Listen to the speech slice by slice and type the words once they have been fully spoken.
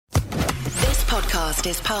podcast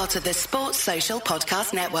is part of the Sports Social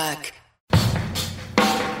Podcast Network.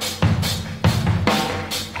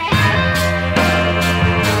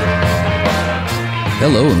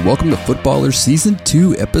 Hello and welcome to Footballers Season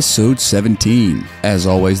 2, Episode 17. As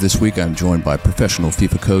always, this week I'm joined by professional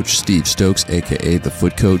FIFA coach Steve Stokes, aka the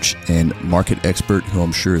Foot Coach, and market expert, who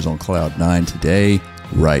I'm sure is on Cloud 9 today,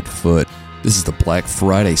 Right Foot. This is the Black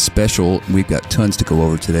Friday special. We've got tons to go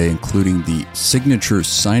over today, including the signature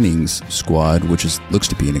signings squad, which looks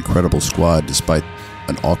to be an incredible squad despite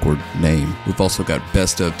an awkward name. We've also got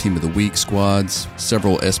best of team of the week squads,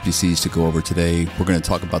 several SBCs to go over today. We're going to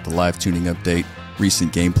talk about the live tuning update,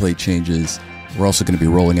 recent gameplay changes. We're also going to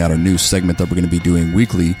be rolling out a new segment that we're going to be doing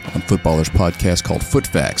weekly on Footballers Podcast called Foot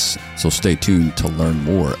Facts. So stay tuned to learn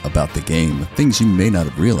more about the game, things you may not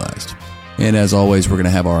have realized. And as always, we're going to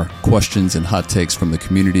have our questions and hot takes from the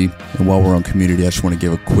community. And while we're on community, I just want to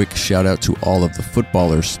give a quick shout out to all of the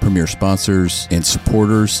Footballers Premier sponsors and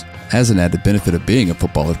supporters. As an added benefit of being a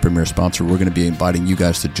Footballers Premier sponsor, we're going to be inviting you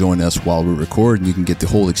guys to join us while we record, and you can get the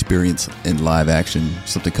whole experience in live action. If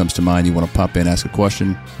something comes to mind, you want to pop in, ask a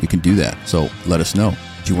question, you can do that. So let us know.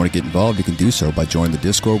 If you want to get involved, you can do so by joining the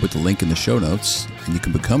Discord with the link in the show notes, and you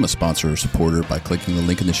can become a sponsor or supporter by clicking the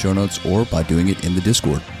link in the show notes or by doing it in the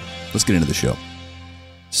Discord. Let's get into the show.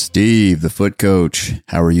 Steve, the Foot Coach,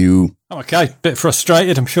 how are you? I'm okay. Bit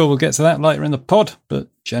frustrated. I'm sure we'll get to that later in the pod, but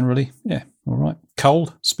generally, yeah, all right.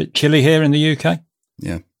 Cold. It's a bit chilly here in the UK.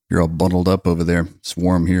 Yeah, you're all bundled up over there. It's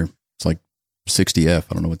warm here. It's like 60F.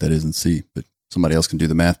 I don't know what that is in C, but somebody else can do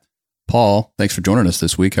the math. Paul, thanks for joining us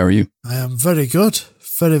this week. How are you? I am very good.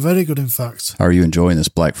 Very, very good, in fact. How are you enjoying this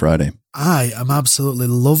Black Friday? I am absolutely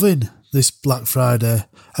loving this Black Friday,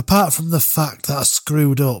 apart from the fact that I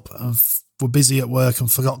screwed up and were busy at work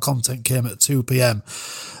and forgot content came at 2 p.m.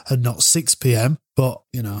 and not 6 p.m. But,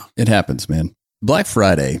 you know. It happens, man. Black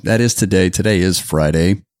Friday, that is today. Today is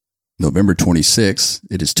Friday, November 26th.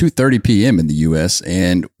 It is 2:30 p.m. in the U.S.,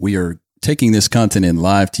 and we are taking this content in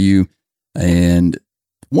live to you. And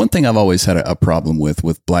one thing I've always had a problem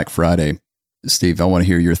with Black Friday, Steve, I want to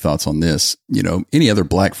hear your thoughts on this. You know, any other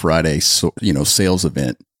Black Friday, sales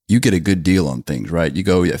event, you get a good deal on things, right? You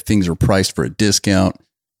go, if things are priced for a discount,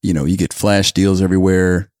 you know, you get flash deals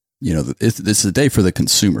everywhere. You know, this is a day for the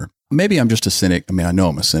consumer. Maybe I'm just a cynic. I mean, I know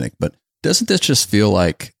I'm a cynic, but doesn't this just feel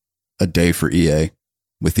like a day for EA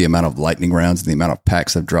with the amount of lightning rounds and the amount of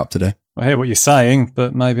packs they've dropped today? I hear what you're saying,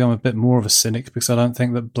 but maybe I'm a bit more of a cynic because I don't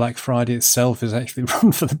think that Black Friday itself is actually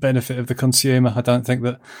run for the benefit of the consumer. I don't think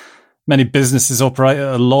that many businesses operate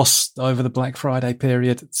at a loss over the Black Friday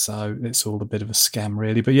period, so it's all a bit of a scam,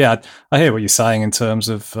 really. But yeah, I hear what you're saying in terms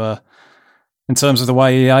of the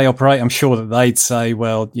way EA operate. I'm sure that they'd say,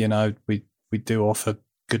 well, you know, we do offer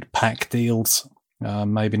good pack deals,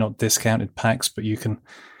 maybe not discounted packs, but you can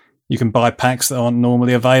buy packs that aren't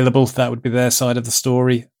normally available. That would be their side of the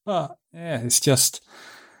story. But yeah,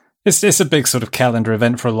 it's a big sort of calendar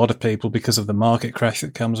event for a lot of people because of the market crash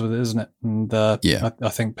that comes with it, isn't it? And I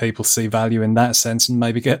think people see value in that sense and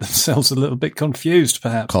maybe get themselves a little bit confused,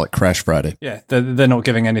 perhaps. Call it Crash Friday. Yeah, they're not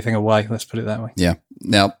giving anything away. Let's put it that way. Yeah.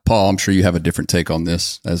 Now, Paul, I'm sure you have a different take on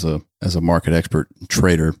this as a market expert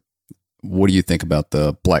trader. What do you think about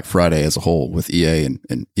the Black Friday as a whole with EA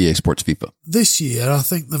and EA Sports FIFA? This year, I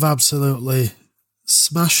think they've absolutely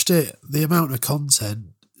smashed it. The amount of content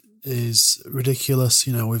is ridiculous.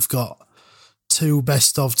 You know, we've got 2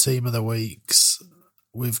 best of team of the weeks.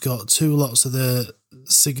 We've got 2 lots of the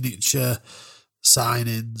signature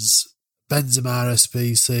signings. Benzema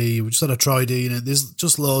SBC. We just had a Troy Dean, and there's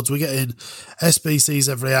just loads. We're getting SBCs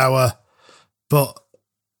every hour, but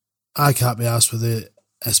I can't be arsed with it.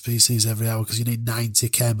 SBCs every hour because you need 90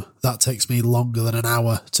 chem. That takes me longer than an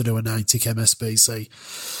hour to do a 90 chem SBC.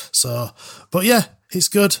 So, but yeah, it's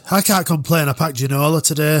good. I can't complain. I packed Ginola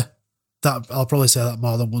today. I'll probably say that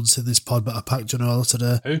more than once in this pod, but I packed Ginola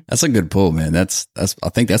today. That's a good pull, man. I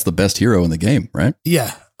think that's the best hero in the game, right?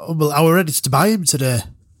 Yeah. Well, I was ready to buy him today,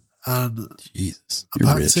 and Jesus, I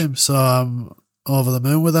packed rich. him, so I'm over the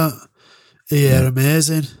moon with that. Yeah,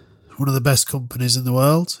 amazing. One of the best companies in the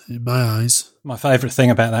world, in my eyes. My favourite thing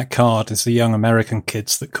about that card is the young American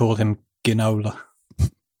kids that call him Ginola.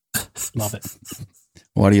 Love it.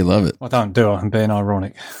 Why do you love it? I don't do it. I'm being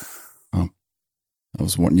ironic. Oh, I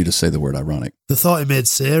was wanting you to say the word ironic. They thought he made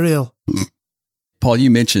cereal. Paul, you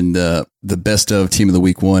mentioned the best of Team of the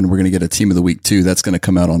Week 1. We're going to get a Team of the Week 2. That's going to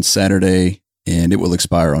come out on Saturday, and it will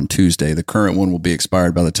expire on Tuesday. The current one will be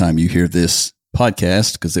expired by the time you hear this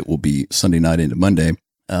podcast because it will be Sunday night into Monday.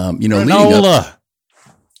 Granola.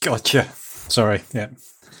 Gotcha. Sorry. Yeah.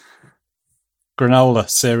 Granola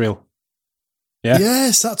cereal. Yeah.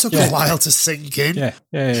 Yes, that took a while to sink in.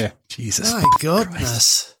 Yeah. Jesus. My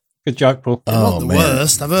goodness. Good joke, Paul. You're not the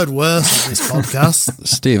worst. I've heard worse on this podcast.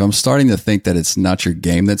 Steve, I'm starting to think that it's not your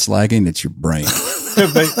game that's lagging, it's your brain.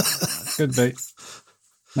 Could be.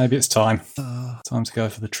 Maybe it's time. Time to go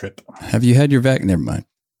for the trip. Have you had your vac? Never mind.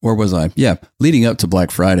 Where was I? Yeah. Leading up to Black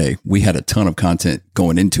Friday, we had a ton of content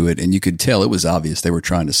going into it, and you could tell it was obvious they were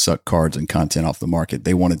trying to suck cards and content off the market.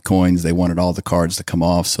 They wanted coins. They wanted all the cards to come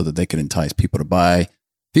off so that they could entice people to buy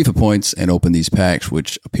FIFA points and open these packs,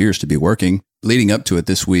 which appears to be working. Leading up to it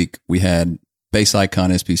this week, we had Base Icon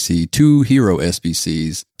SBC, 2 Hero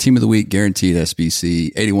SBCs, Team of the Week Guaranteed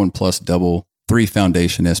SBC, 81 Plus Double, 3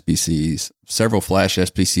 Foundation SBCs, several Flash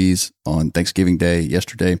SBCs on Thanksgiving Day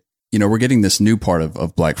yesterday. You know, we're getting this new part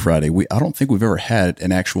of Black Friday. I don't think we've ever had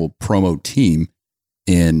an actual promo team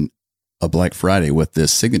in a Black Friday with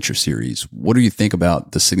this Signature Series. What do you think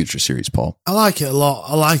about the Signature Series, Paul? I like it a lot.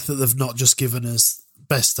 I like that they've not just given us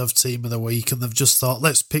best of team of the week and they've just thought,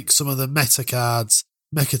 let's pick some of the meta cards,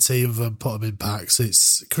 make a team of them, put them in packs.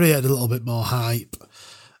 It's created a little bit more hype.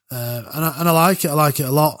 And I like it. I like it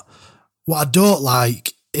a lot. What I don't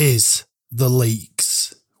like is the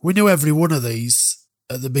leaks. We knew every one of these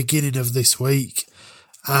at the beginning of this week,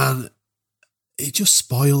 and it just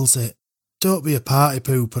spoils it. Don't be a party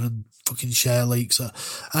pooper and fucking share leaks.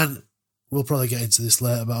 And we'll probably get into this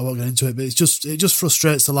later, but I won't get into it. But it just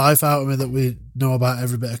frustrates the life out of me that we know about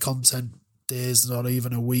every bit of content days or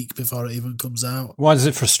even a week before it even comes out. Why does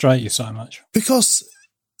it frustrate you so much? Because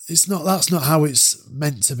that's not how it's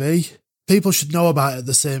meant to be. People should know about it at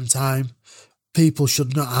the same time. People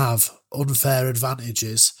should not have unfair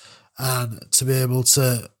advantages and to be able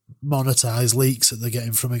to monetize leaks that they're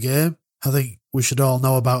getting from a game. I think we should all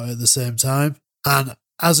know about it at the same time. And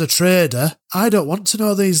as a trader, I don't want to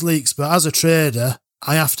know these leaks, but as a trader,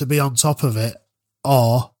 I have to be on top of it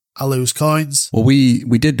or I lose coins. Well, we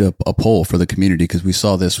did a poll for the community because we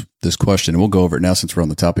saw this question, and we'll go over it now since we're on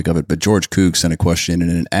the topic of it. But George Coog sent a question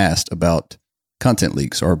and it asked about content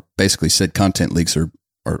leaks, or basically said content leaks are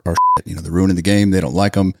shit. You know, they're ruining the game. They don't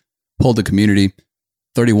like them. Polled the community.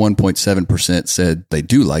 31.7% said they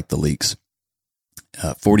do like the leaks.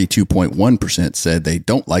 42.1% said they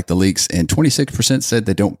don't like the leaks, and 26% said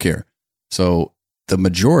they don't care. So the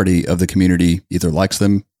majority of the community either likes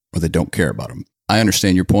them or they don't care about them. I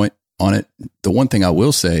understand your point on it. The one thing I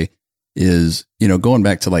will say is, you know, going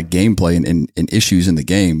back to like gameplay and issues in the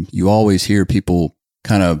game, you always hear people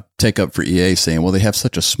kind of take up for EA saying, well, they have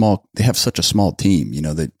such a small team, you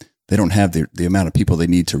know, that they don't have the amount of people they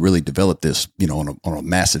need to really develop this, you know, on a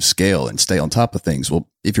massive scale and stay on top of things. Well,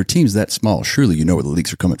 if your team's that small, surely you know where the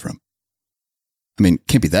leaks are coming from. I mean, it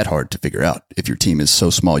can't be that hard to figure out if your team is so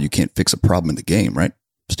small you can't fix a problem in the game, right,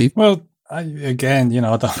 Steve? Well, I don't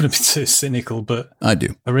want to be too cynical, but I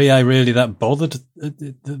do. Are EA really that bothered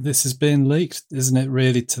that this is being leaked? Isn't it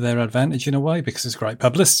really to their advantage in a way? Because it's great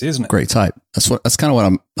publicity, isn't it? Great hype. That's kind of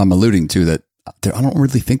what I'm alluding to, that I don't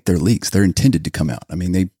really think they're leaks. They're intended to come out. I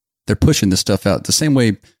mean, they're pushing this stuff out the same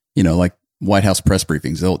way, you know, like White House press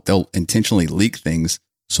briefings. They'll intentionally leak things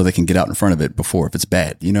so they can get out in front of it before if it's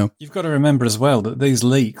bad, you know? You've got to remember as well that these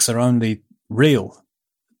leaks are only real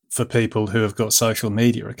for people who have got social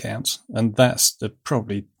media accounts. And that's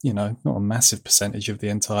probably, you know, not a massive percentage of the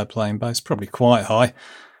entire playing base, probably quite high.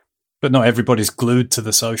 But not everybody's glued to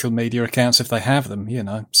the social media accounts if they have them, you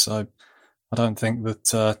know. So I don't think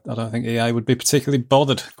EA would be particularly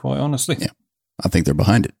bothered, quite honestly. Yeah, I think they're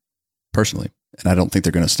behind it, personally. And I don't think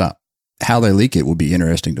they're going to stop. How they leak it will be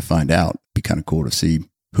interesting to find out. Be kind of cool to see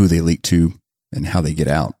who they leak to and how they get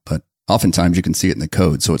out. But oftentimes you can see it in the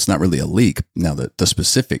code, so it's not really a leak. Now, the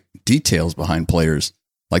specific details behind players,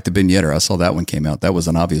 like the Vignetter, I saw that one came out. That was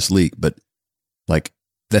an obvious leak, but like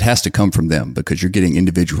that has to come from them because you're getting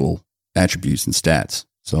individual attributes and stats.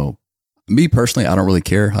 So me personally, I don't really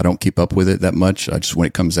care. I don't keep up with it that much. I just, when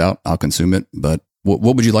it comes out, I'll consume it. But what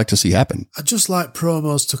would you like to see happen? I'd just like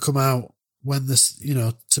promos to come out when this, you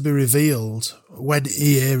know, to be revealed when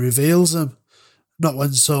EA reveals them, not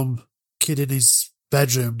when some kid in his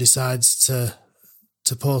bedroom decides to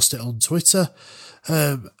post it on Twitter.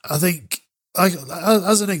 I think,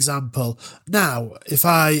 as an example, now if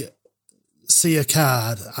I see a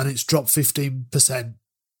card and it's dropped 15%,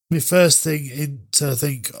 my first thing to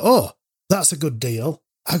think, oh, that's a good deal.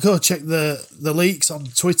 I go check the leaks on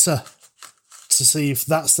Twitter to see if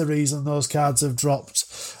that's the reason those cards have dropped.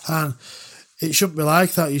 And it shouldn't be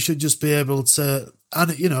like that. You should just be able to,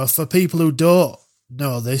 and you know, for people who don't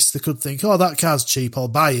know this, they could think, oh, that card's cheap, I'll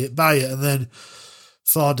buy it. And then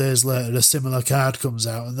 4 days later, a similar card comes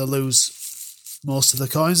out and they lose most of the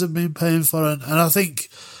coins they've been paying for. And I think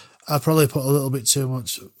I probably put a little bit too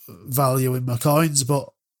much value in my coins, but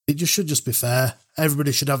it should just be fair.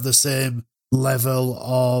 Everybody should have the same level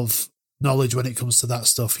of knowledge when it comes to that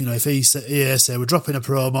stuff. You know, if EA say we're dropping a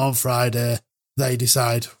promo on Friday, they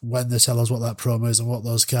decide when they tell us what that promo is and what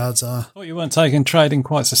those cards are. Oh, you weren't taking trading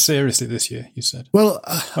quite so seriously this year, you said. Well,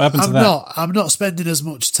 what happened to that? I'm not spending as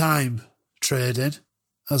much time trading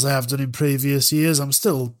as I have done in previous years. I'm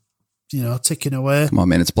still, ticking away. Come on,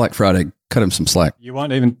 man. It's Black Friday. Cut him some slack. You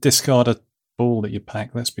won't even discard a ball that you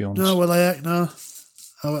pack, let's be honest. No, well,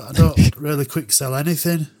 I don't really quick sell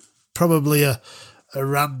anything. Probably a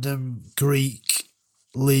random Greek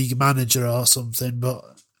league manager or something, but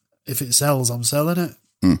if it sells, I'm selling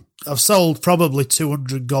it. I've sold probably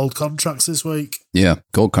 200 gold contracts this week. Yeah,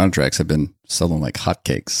 gold contracts have been selling like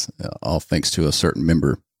hotcakes, all thanks to a certain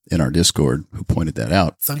member in our Discord who pointed that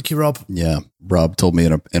out. Thank you, Rob. Yeah, Rob told me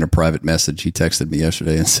in a private message. He texted me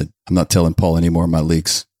yesterday and said, "I'm not telling Paul any more of my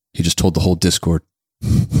leaks." He just told the whole Discord.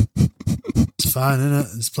 It's fine, isn't it?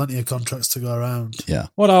 There's plenty of contracts to go around. Yeah.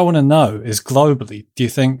 What I want to know is globally, do you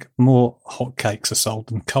think more hot cakes are sold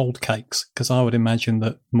than cold cakes? Because I would imagine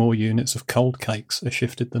that more units of cold cakes are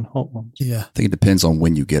shifted than hot ones. Yeah. I think it depends on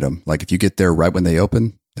when you get them. Like if you get there right when they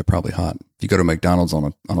open, they're probably hot. If you go to McDonald's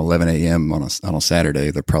on 11 a.m. on a Saturday,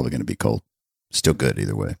 they're probably going to be cold. Still good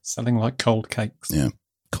either way. Selling like cold cakes. Yeah.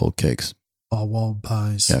 Cold cakes. Or warm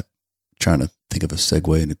pies. Yeah. Trying to think of a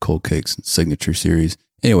segue into cold cakes and Signature Series.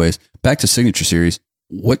 Anyways, back to Signature Series.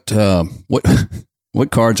 What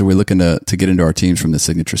cards are we looking to get into our teams from the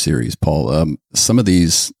Signature Series, Paul? Some of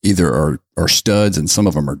these either are studs and some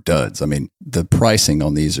of them are duds. I mean, the pricing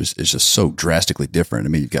on these is just so drastically different. I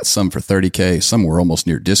mean, you've got some for $30K, some were almost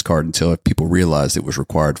near discard until people realized it was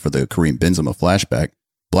required for the Kareem Benzema flashback,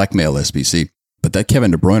 blackmail SBC. But that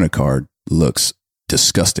Kevin De Bruyne card looks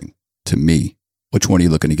disgusting to me. Which one are you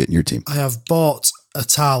looking to get in your team? I have bought a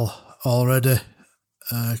Tal already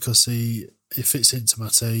because he fits into my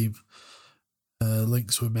team.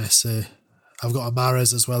 Links with Messi. I've got a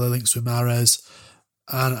Mahrez as well. He links with Mahrez.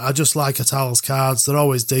 And I just like Atal's cards. They're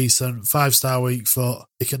always decent. 5-star weak foot.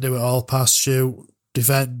 He can do it all. Pass, shoot,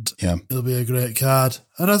 defend. Yeah. It'll be a great card.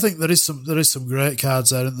 And I think there is some great cards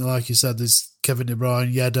there, isn't there? Like you said, there's Kevin De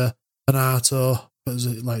Bruyne, Yedda, Bernardo. But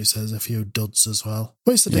like you said, there's a few duds as well.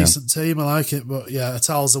 But it's a decent team. I like it. But yeah,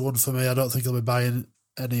 Atal's the one for me. I don't think I'll be buying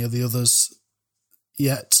any of the others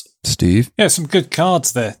yet. Steve? Yeah, some good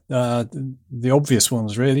cards there. The obvious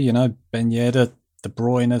ones, really. Ben Yedda, De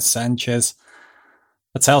Bruyne, Sanchez.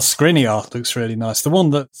 Atal Skriniar looks really nice. The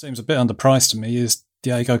one that seems a bit underpriced to me is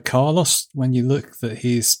Diego Carlos. When you look that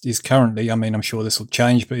he's currently, I mean, I'm sure this will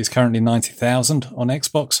change, but he's currently 90,000 on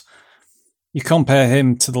Xbox. You compare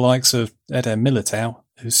him to the likes of Eder Militao,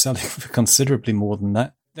 who's selling for considerably more than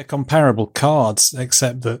that. They're comparable cards,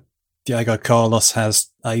 except that Diego Carlos has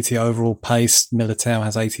 80 overall pace, Militao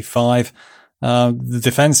has 85. The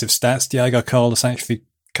defensive stats, Diego Carlos actually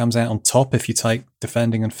comes out on top if you take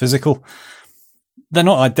defending and physical. They're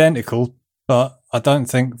not identical, but I don't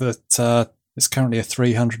think that it's currently a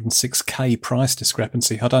 306k price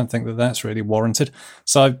discrepancy. I don't think that that's really warranted.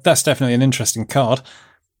 So that's definitely an interesting card.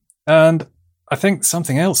 And I think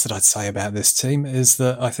something else that I'd say about this team is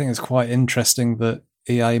that I think it's quite interesting that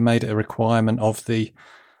EA made it a requirement of the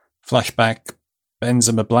flashback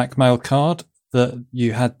Benzema blackmail card that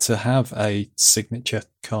you had to have a signature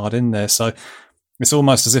card in there. So it's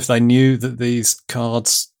almost as if they knew that these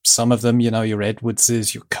cards, some of them, your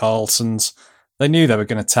Edwardses, your Carlsons, they knew they were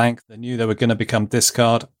going to tank. They knew they were going to become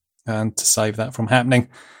discard. And to save that from happening,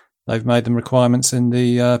 they've made them requirements in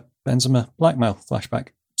the Benzema blackmail flashback.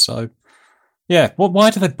 So, yeah,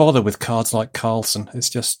 why do they bother with cards like Carlson? It's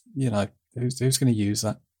just, who's going to use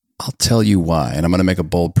that? I'll tell you why, and I'm going to make a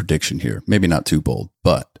bold prediction here. Maybe not too bold,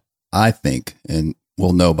 but I think, and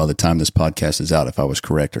we'll know by the time this podcast is out if I was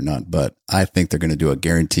correct or not, but I think they're going to do a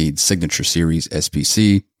guaranteed Signature Series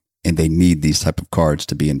SBC, and they need these type of cards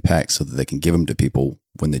to be in packs so that they can give them to people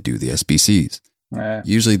when they do the SBCs.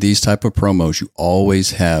 Usually these type of promos, you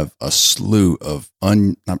always have a slew of,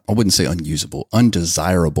 I wouldn't say unusable,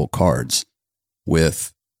 undesirable cards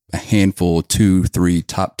with a handful, 2-3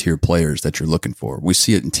 top tier players that you're looking for. We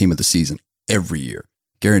see it in Team of the Season every year.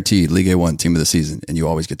 Guaranteed Ligue 1 Team of the Season, and you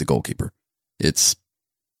always get the goalkeeper. I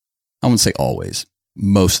wouldn't say always.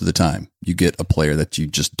 Most of the time, you get a player that you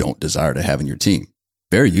just don't desire to have in your team.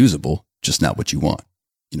 Very usable, just not what you want.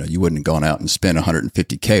 You wouldn't have gone out and spent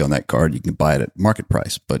 150k on that card. You can buy it at market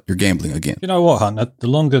price, but you're gambling again. You know what, Hunter? The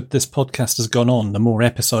longer this podcast has gone on, the more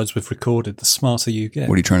episodes we've recorded, the smarter you get.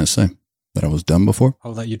 What are you trying to say? That I was dumb before?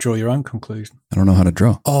 I'll let you draw your own conclusion. I don't know how to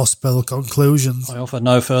draw. Or spell conclusions. I offer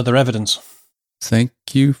no further evidence. Thank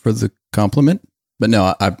you for the compliment. But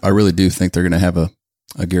no, I really do think they're going to have a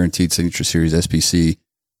a guaranteed signature series SBC.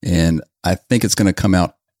 And I think it's going to come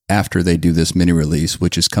out after they do this mini release,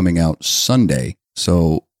 which is coming out Sunday.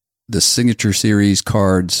 So the signature series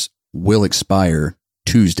cards will expire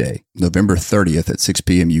Tuesday, November 30th at 6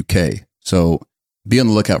 p.m. UK. So be on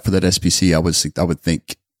the lookout for that SBC. I would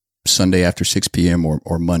think Sunday after 6 p.m.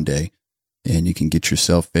 or Monday, and you can get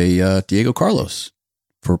yourself a Diego Carlos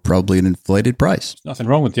for probably an inflated price. Nothing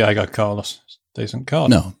wrong with Diego Carlos. It's a decent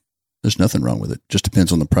card. No, there's nothing wrong with it. Just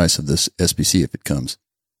depends on the price of this SBC if it comes.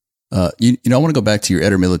 I want to go back to your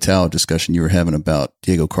Eder Militao discussion you were having about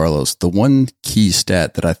Diego Carlos. The one key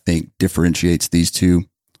stat that I think differentiates these two,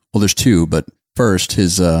 well, there's two, but first,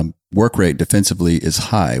 his work rate defensively is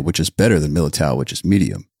high, which is better than Militao, which is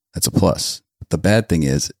medium. That's a plus. But the bad thing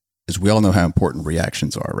is we all know how important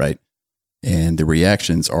reactions are, right? And the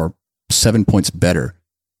reactions are 7 points better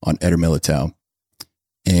on Eder Militao.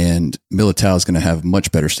 And Militao is going to have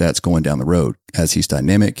much better stats going down the road. As he's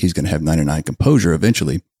dynamic, he's going to have 99 composure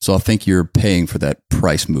eventually. So I think you're paying for that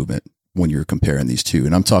price movement when you're comparing these two.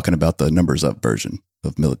 And I'm talking about the numbers up version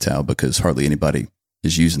of Militao because hardly anybody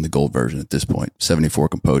is using the gold version at this point. 74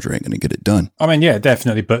 composure ain't going to get it done. I mean, yeah,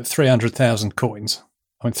 definitely, but 300,000 coins.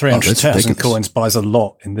 I mean, 300,000 coins buys a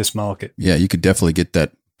lot in this market. Yeah, you could definitely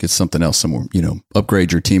get something else somewhere,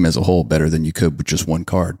 upgrade your team as a whole better than you could with just one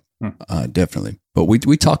card. Definitely. But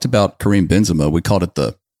we talked about Karim Benzema. We called it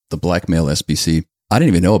the blackmail SBC. I didn't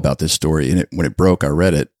even know about this story. And when it broke, I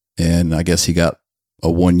read it. And I guess he got a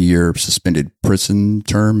 1-year suspended prison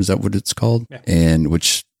term. Is that what it's called? Yeah. And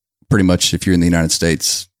which pretty much, if you're in the United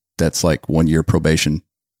States, that's like 1 year probation.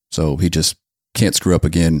 So he just can't screw up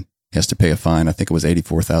again. He has to pay a fine. I think it was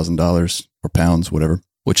 $84,000 or pounds, whatever,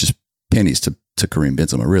 which is pennies to Karim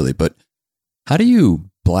Benzema, really. But how do you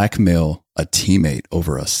blackmail a teammate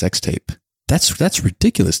over a sex tape? That's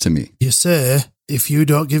ridiculous to me. You say, if you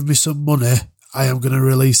don't give me some money, I am going to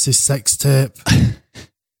release this sex tape.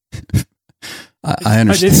 I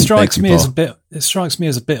understand. It strikes me as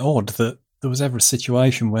a bit odd that there was ever a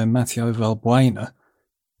situation where Matteo Valbuena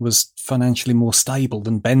was financially more stable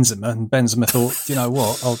than Benzema, and Benzema thought, you know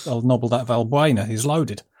what, I'll nobble that Valbuena. He's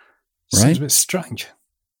loaded. Seems right? a bit strange.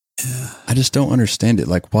 I just don't understand it.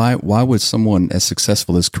 Like, why would someone as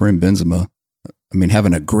successful as Karim Benzema, I mean,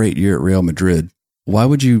 having a great year at Real Madrid, why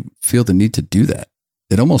would you feel the need to do that?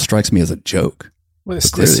 It almost strikes me as a joke. Well,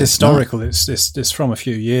 it's historical. It's from a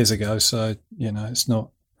few years ago, so it's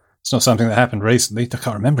not something that happened recently. I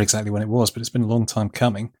can't remember exactly when it was, but it's been a long time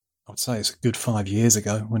coming. I would say it's a good 5 years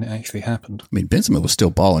ago when it actually happened. I mean, Benzema was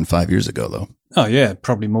still balling 5 years ago, though. Oh yeah,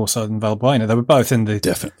 probably more so than Valbuena. They were both in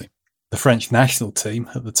definitely the French national team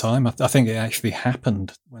at the time. I think it actually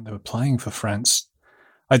happened when they were playing for France.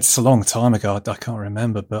 It's a long time ago. I can't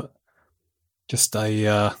remember, but just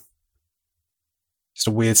a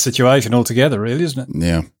weird situation altogether, really, isn't it?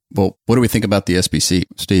 Yeah. Well, what do we think about the SBC?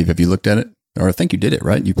 Steve, have you looked at it? Or I think you did it,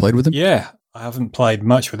 right? You played with him? Yeah. I haven't played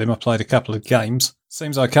much with him. I played a couple of games.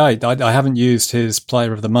 Seems okay. I haven't used his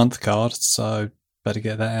Player of the Month card, so better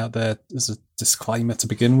get that out there as a disclaimer to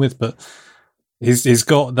begin with. But he's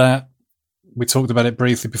got that. We talked about it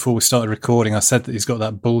briefly before we started recording. I said that he's got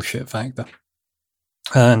that bullshit factor.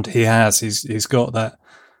 And he has. He's got that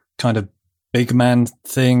kind of big man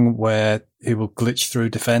thing where he will glitch through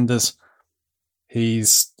defenders.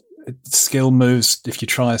 He's skill moves. If you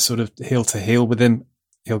try sort of heel to heel with him,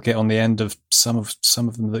 he'll get on the end of some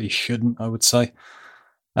of them that he shouldn't, I would say.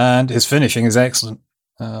 And his finishing is excellent.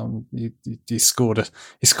 He scored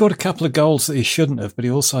a couple of goals that he shouldn't have, but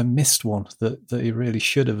he also missed one that he really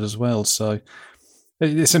should have as well. So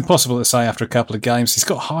it's impossible to say after a couple of games. He's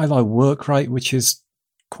got high-low work rate, which is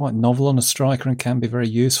quite novel on a striker and can be very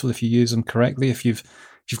useful if you use them correctly. If you've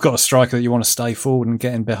got a striker that you want to stay forward and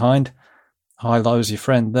get in behind, high-low is your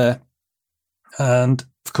friend there. And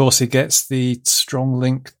of course, he gets the strong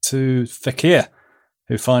link to Fekir,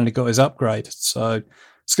 who finally got his upgrade. So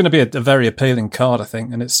it's going to be a very appealing card, I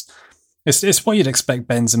think, and it's what you'd expect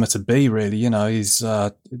Benzema to be, really. His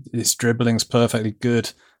dribbling's perfectly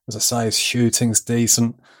good. As I say, his shooting's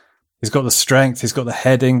decent. He's got the strength. He's got the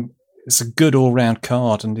heading. It's a good all-round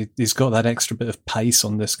card, and he's got that extra bit of pace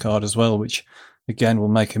on this card as well, which, again, will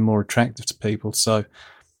make him more attractive to people. So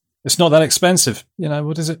it's not that expensive.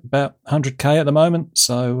 What is it? About 100k at the moment.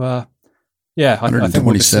 So, I think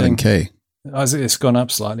we'll be seeing 127k. It's gone up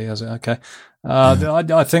slightly, has it? Okay.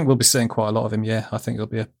 I think we'll be seeing quite a lot of him. Yeah, I think it'll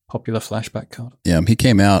be a popular flashback card. Yeah, he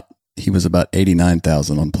came out. He was about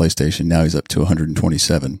 89,000 on PlayStation. Now he's up to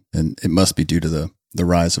 127, and it must be due to the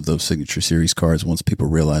rise of those signature series cards once people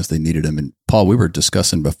realized they needed them. And Paul, we were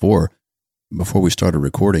discussing before we started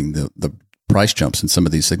recording the price jumps in some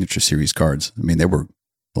of these signature series cards. I mean, they were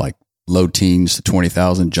like low teens to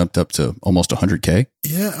 20,000 jumped up to almost 100K.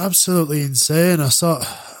 Yeah, absolutely insane.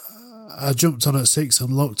 I jumped on at 6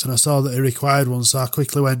 and looked, and I saw that he required one, so I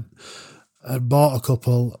quickly went and bought a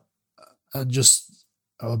couple, and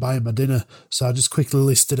I was buying my dinner, so I just quickly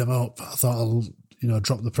listed them up. I thought I'll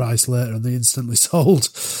drop the price later, and they instantly sold.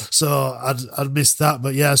 So I'd missed that,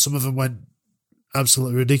 but yeah, some of them went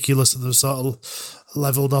absolutely ridiculous, and they've sort of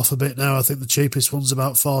levelled off a bit now. I think the cheapest one's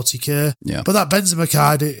about 40k. Yeah. But that Benzema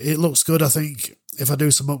card, it looks good. I think if I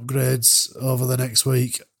do some upgrades over the next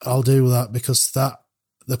week, I'll do that, because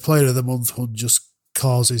the Player of the Month one just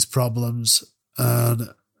causes problems, and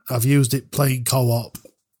I've used it playing co-op,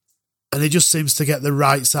 and he just seems to get the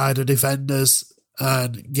right side of defenders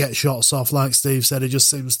and get shots off. Like Steve said, he just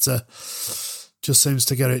seems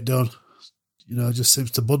to get it done. Just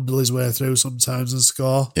seems to bundle his way through sometimes and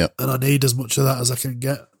score. Yep. And I need as much of that as I can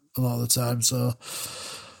get a lot of the time, so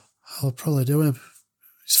I'll probably do him.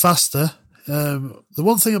 He's faster. The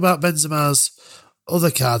one thing about Benzema's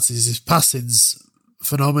other cards is his passing's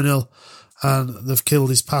phenomenal, and they've killed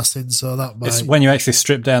his passing, so that might... It's when you actually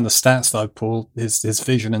strip down the stats, though, Paul, his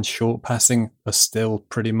vision and short passing are still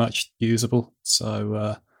pretty much usable.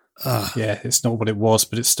 So, yeah, it's not what it was,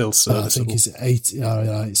 but it's still serviceable. I think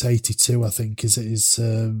it's 82, I think, is it his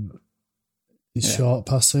short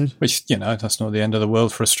passing. Which, that's not the end of the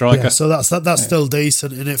world for a striker. Yeah, so that's still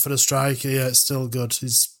decent in it for a striker. Yeah, it's still good.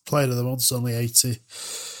 His Player of the Month's only 80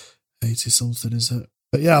 something, is it?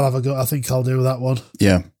 But yeah, I'll have a go. I think I'll do that one.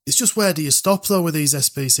 Yeah. It's just, where do you stop, though, with these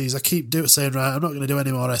SBCs? I keep saying, right, I'm not going to do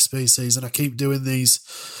any more SBCs, and I keep doing these.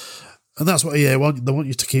 And that's what they want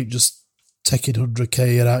you to keep just taking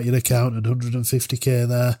 100k out your account and 150k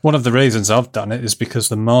there. One of the reasons I've done it is because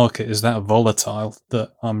the market is that volatile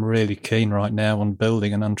that I'm really keen right now on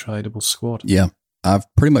building an untradeable squad. Yeah.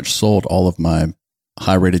 I've pretty much sold all of my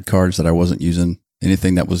high-rated cards that I wasn't using.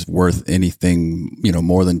 Anything that was worth anything,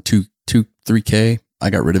 more than 3K, I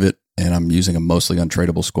got rid of it, and I'm using a mostly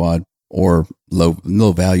untradeable squad or low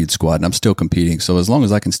valued squad, and I'm still competing. So as long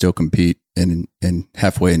as I can still compete and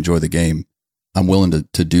halfway enjoy the game, I'm willing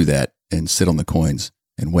to do that and sit on the coins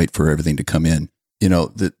and wait for everything to come in.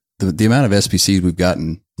 The amount of SPCs we've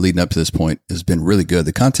gotten leading up to this point has been really good.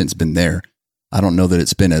 The content's been there. I don't know that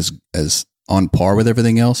it's been as on par with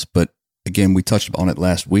everything else, but again, we touched on it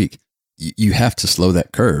last week. You have to slow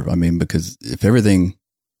that curve. I mean, because if everything,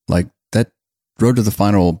 like that road to the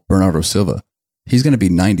final Bernardo Silva, he's going to be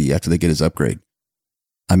 90 after they get his upgrade.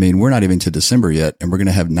 I mean, we're not even to December yet, and we're going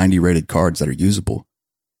to have 90 rated cards that are usable.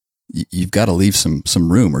 You've got to leave some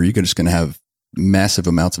room, or you're just going to have massive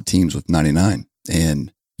amounts of teams with 99.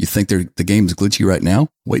 And you think the game's glitchy right now?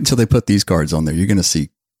 Wait until they put these cards on there. You're going to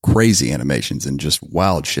see crazy animations and just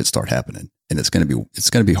wild shit start happening. And it's going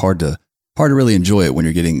to be hard to really enjoy it when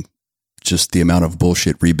you're getting just the amount of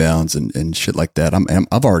bullshit rebounds and shit like that.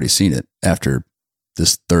 I've already seen it after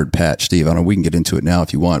this third patch, Steve. I know we can get into it now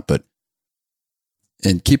if you want, but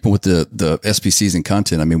and keeping with the SPCs and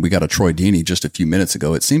content, I mean, we got a Troy Deeney just a few minutes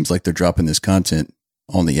ago. It seems like they're dropping this content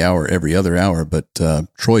on the hour, every other hour, but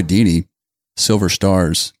Troy Deeney, Silver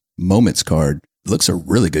Stars Moments card looks a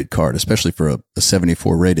really good card, especially for a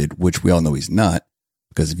 74 rated, which we all know he's not,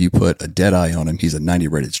 because if you put a Deadeye on him, he's a 90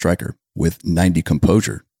 rated striker with 90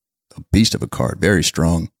 composure. A beast of a card, very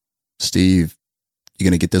strong. Steve, you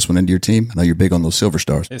going to get this one into your team? I know you're big on those Silver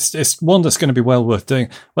Stars. It's one that's going to be well worth doing.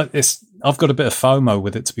 But I've got a bit of FOMO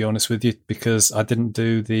with it, to be honest with you, because I didn't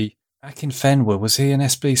do the Akinfenwa. Was he an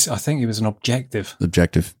SBC? I think he was an objective.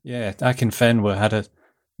 Objective. Yeah, Akinfenwa had a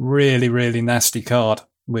really, really nasty card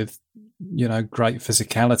with, great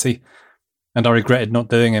physicality. And I regretted not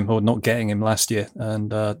doing him or not getting him last year.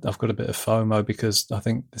 And I've got a bit of FOMO because I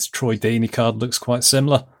think this Troy Deeney card looks quite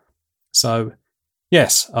similar. So,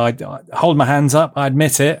 yes, I hold my hands up. I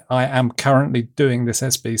admit it. I am currently doing this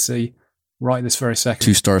SBC right this very second.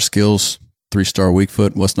 2-star skills, 3-star weak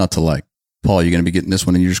foot. What's not to like? Paul, you going to be getting this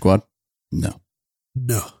one in your squad? No.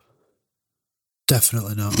 No.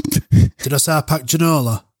 Definitely not. Did I say I packed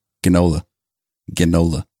Ginola? Ginola.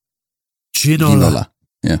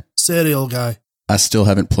 Yeah. Serial guy. I still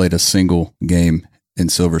haven't played a single game in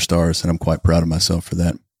Silver Stars, and I'm quite proud of myself for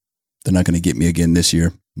that. They're not going to get me again this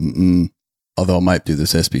year. Although I might do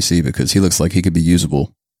this SBC because he looks like he could be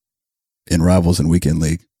usable in Rivals and Weekend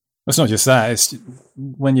League. It's not just that. It's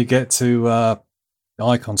when you get to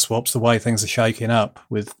icon swaps, the way things are shaking up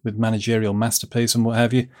with managerial masterpiece and what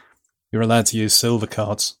have you, you're allowed to use silver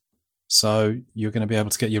cards. So you're going to be able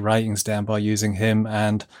to get your ratings down by using him.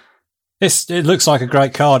 And it looks like a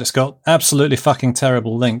great card. It's got absolutely fucking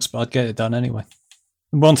terrible links, but I'd get it done anyway.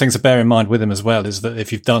 One thing to bear in mind with him as well is that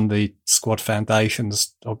if you've done the squad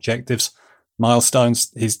foundations objectives,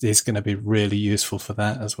 milestones, he's going to be really useful for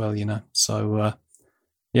that as well, So,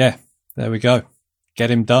 yeah, there we go.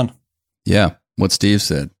 Get him done. Yeah, what Steve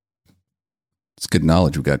said. It's good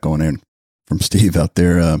knowledge we got going in from Steve out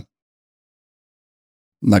there. I'm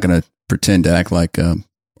not going to pretend to act like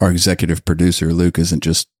our executive producer, Luke, isn't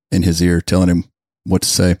just in his ear telling him what to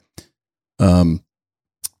say.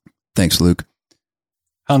 Thanks, Luke.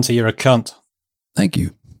 Hunter, you're a cunt. Thank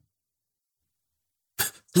you.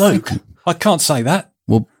 Luke, I can't say that.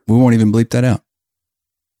 Well, we won't even bleep that out.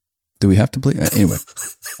 Do we have to bleep? Anyway,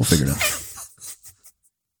 we'll figure it out.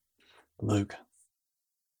 Luke.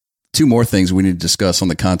 Two more things we need to discuss on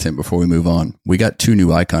the content before we move on. We got 2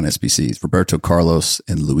 new icon SBCs, Roberto Carlos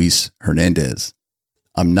and Luis Hernandez.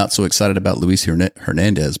 I'm not so excited about Luis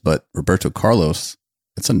Hernandez, but Roberto Carlos,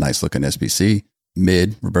 it's a nice looking SBC.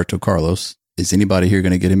 Mid Roberto Carlos. Is anybody here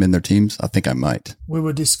going to get him in their teams? I think I might. We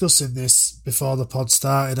were discussing this before the pod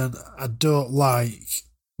started, and I don't like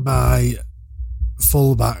my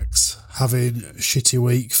fullbacks having shitty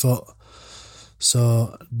weak foot.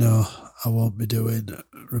 So, no, I won't be doing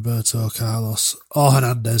Roberto Carlos or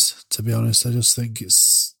Hernandez, to be honest. I just think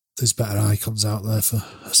there's better icons out there for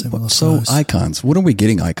a similar size. So, icons. When are we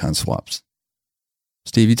getting icon swaps?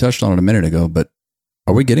 Steve, you touched on it a minute ago, but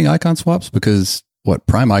are we getting icon swaps? Because,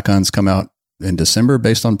 Prime icons come out in December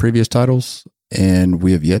based on previous titles, and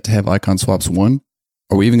we have yet to have icon swaps 1.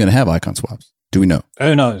 Are we even going to have icon swaps? Do we know?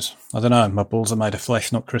 Who knows? I don't know. My balls are made of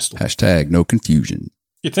flesh, not crystal. # no confusion.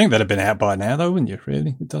 You'd think they'd have been out by now, though, wouldn't you,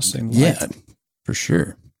 really? It does seem like. Yeah, for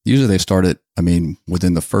sure. Usually they start at,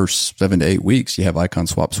 within the first 7 to 8 weeks, you have icon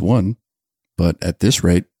swaps 1. But at this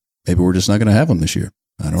rate, maybe we're just not going to have them this year.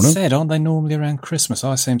 I don't know. Aren't they normally around Christmas?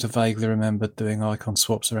 I seem to vaguely remember doing icon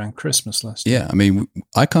swaps around Christmas last year. Yeah,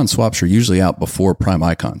 icon swaps are usually out before prime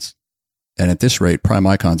icons. And at this rate, prime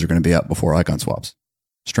icons are going to be out before icon swaps.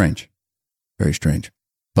 Strange. Very strange.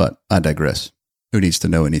 But I digress. Who needs to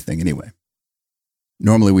know anything anyway?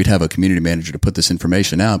 Normally we'd have a community manager to put this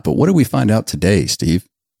information out, but what did we find out today, Steve?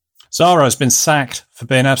 Zara's been sacked for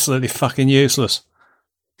being absolutely fucking useless.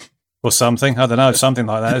 Or something. I don't know. Something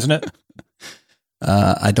like that, isn't it?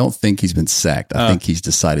 I don't think he's been sacked. I think he's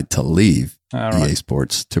decided to leave EA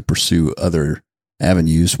Sports to pursue other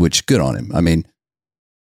avenues, which good on him.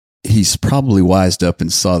 He's probably wised up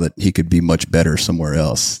and saw that he could be much better somewhere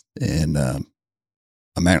else. And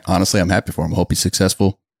honestly, I'm happy for him. I hope he's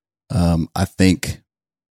successful. I think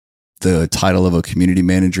the title of a community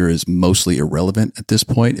manager is mostly irrelevant at this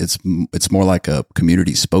point. It's more like a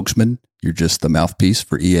community spokesman. You're just the mouthpiece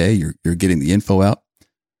for EA. You're getting the info out,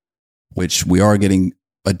 which we are getting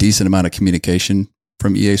a decent amount of communication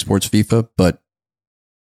from EA Sports FIFA, but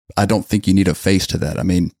I don't think you need a face to that.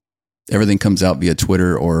 Everything comes out via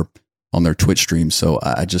Twitter or on their Twitch stream. So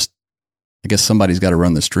I guess somebody's got to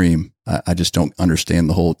run the stream. I just don't understand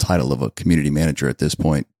the whole title of a community manager at this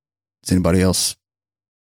point. Does anybody else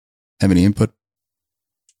have any input?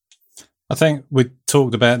 I think we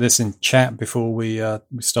talked about this in chat before we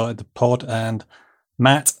started the pod, and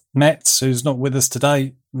Matt Metz, who's not with us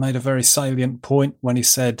today, made a very salient point when he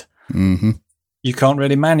said, you can't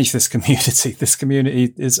really manage this community. This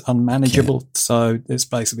community is unmanageable. So it's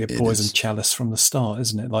basically a poison chalice from the start,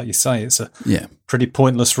 isn't it? Like you say, it's a pretty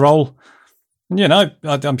pointless role. And,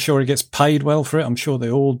 I'm sure he gets paid well for it. I'm sure they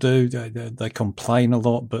all do. They complain a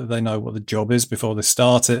lot, but they know what the job is before they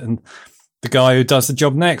start it. And the guy who does the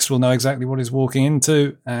job next will know exactly what he's walking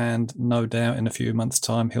into. And no doubt in a few months'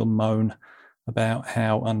 time, he'll moan about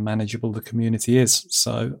how unmanageable the community is.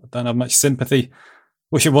 So I don't have much sympathy.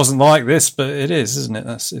 Wish it wasn't like this, but it is, isn't it?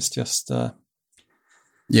 It's just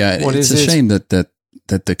it's a shame that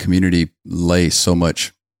the community lays so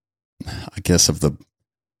much, I guess, of the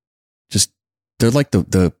just they're like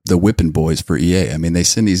the whipping boys for EA. They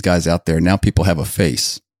send these guys out there. Now people have a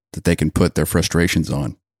face that they can put their frustrations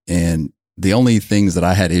on. And the only things that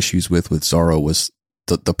I had issues with Zaro was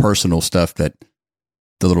the personal stuff, that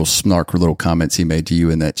the little snark or little comments he made to you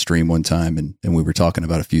in that stream one time. And we were talking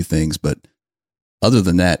about a few things, but other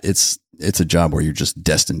than that, it's a job where you're just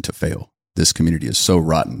destined to fail. This community is so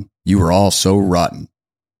rotten. You are all so rotten.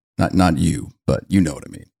 Not you, but you know what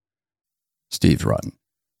I mean. Steve's rotten.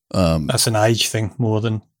 That's an age thing more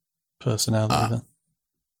than personality. Then.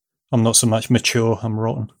 I'm not so much mature. I'm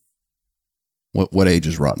rotten. What age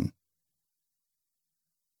is rotten?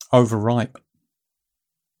 Overripe.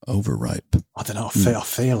 Overripe. I don't know. I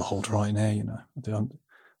feel old right now.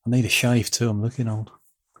 I need a shave too. I'm looking old.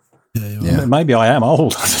 Yeah. Maybe I am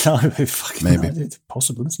old. I don't know. Maybe. It's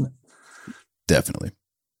possible, isn't it? Definitely.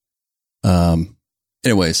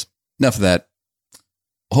 Anyways, enough of that.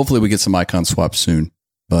 Hopefully we get some icon swaps soon,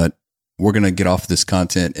 but we're going to get off this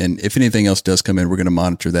content. And if anything else does come in, we're going to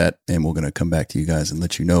monitor that and we're going to come back to you guys and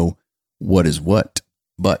let you know what is what.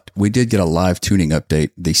 But we did get a live tuning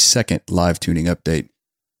update, the second live tuning update.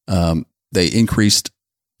 They increased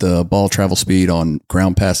the ball travel speed on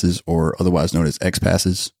ground passes, or otherwise known as X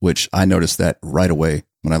passes, which I noticed that right away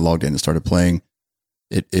when I logged in and started playing.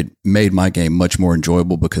 It made my game much more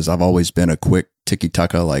enjoyable because I've always been a quick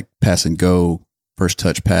tiki-taka, like pass and go, first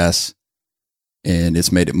touch pass, and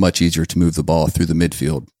it's made it much easier to move the ball through the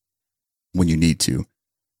midfield when you need to,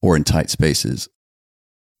 or in tight spaces.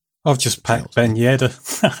 I've just packed Ben Yedder.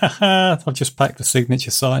 I've just packed the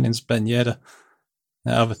signature signings Ben Yedder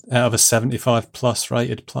out of a 75 plus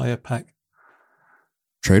rated player pack.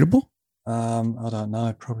 Tradable? I don't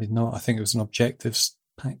know. Probably not. I think it was an objectives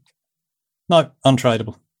pack. No,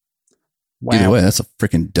 untradeable. Wow. Either way, that's a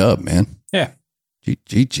freaking dub, man. Yeah.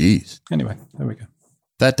 GG's. Anyway, there we go.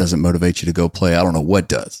 That doesn't motivate you to go play. I don't know what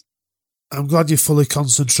does. I'm glad you're fully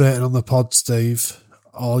concentrating on the pod, Steve.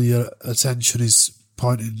 All your attention is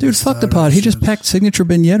pointing. Dude, fuck the pod. He just packed signature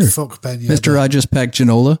Ben Yedder. Fuck Ben Yedder. Mr. I just packed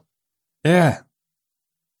Ginola. Yeah.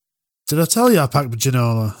 Did I tell you I packed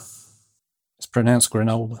Ginola? It's pronounced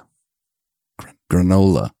granola.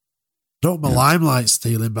 Granola. Don't my limelight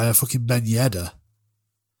stealing by a fucking Ben Yedder.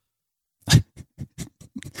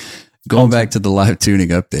 Going back to the live tuning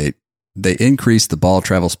update, they increased the ball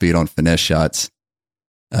travel speed on finesse shots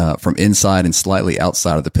from inside and slightly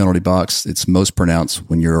outside of the penalty box. It's most pronounced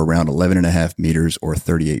when you're around 11.5 meters or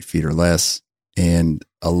 38 feet or less, and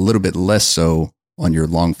a little bit less so on your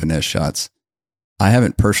long finesse shots. I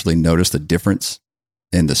haven't personally noticed a difference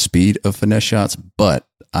in the speed of finesse shots, but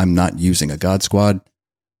I'm not using a God Squad.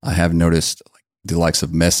 I have noticed the likes of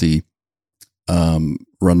Messi,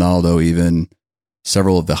 Ronaldo, even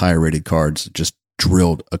several of the higher rated cards just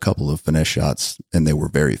drilled a couple of finesse shots and they were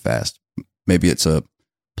very fast. Maybe it's a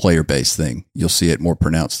player based thing. You'll see it more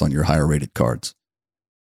pronounced on your higher rated cards.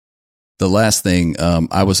 The last thing,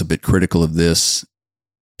 I was a bit critical of this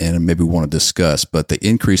and maybe want to discuss, but they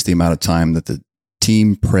increased the amount of time that the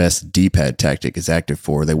team press D-pad tactic is active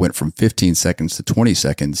for. They went from 15 seconds to 20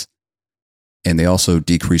 seconds. And they also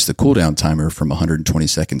decreased the cooldown timer from 120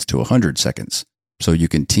 seconds to 100 seconds. So you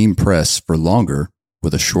can team press for longer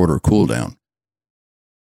with a shorter cooldown.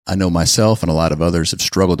 I know myself and a lot of others have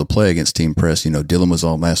struggled to play against team press. You know, Dylan was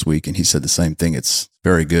on last week and he said the same thing. It's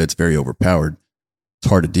very good. It's very overpowered. It's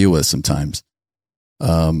hard to deal with sometimes.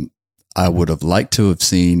 I would have liked to have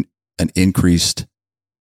seen an increased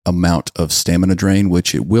amount of stamina drain,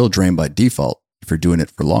 which it will drain by default if you're doing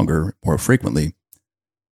it for longer or frequently.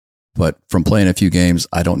 But from playing a few games,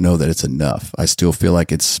 I don't know that it's enough. I still feel like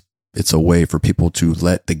it's a way for people to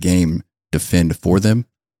let the game defend for them.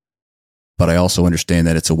 But I also understand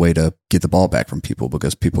that it's a way to get the ball back from people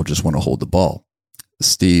because people just want to hold the ball.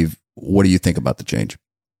 Steve, what do you think about the change?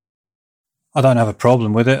 I don't have a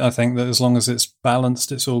problem with it. I think that as long as it's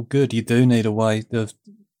balanced, it's all good. You do need a way of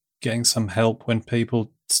getting some help when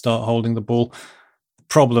people start holding the ball. The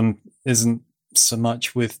problem isn't so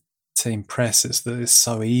much with team press, it's that it's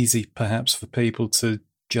so easy perhaps for people to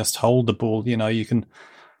just hold the ball. You know, you can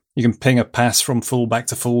ping a pass from fullback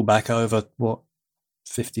to fullback over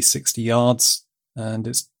 50-60 yards and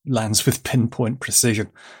it lands with pinpoint precision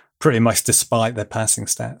pretty much despite their passing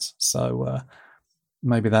stats. So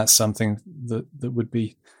maybe that's something that would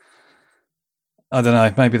be, I don't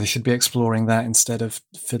know, maybe they should be exploring that instead of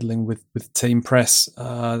fiddling with team press.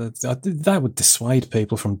 That would dissuade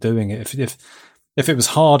people from doing it. If it was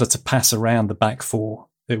harder to pass around the back four,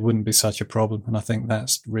 it wouldn't be such a problem. And I think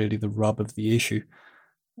that's really the rub of the issue.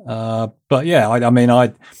 But yeah, I mean,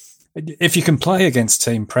 if you can play against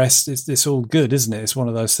team press, it's all good, isn't it? It's one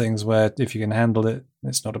of those things where if you can handle it,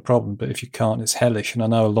 it's not a problem. But if you can't, it's hellish. And I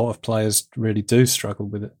know a lot of players really do struggle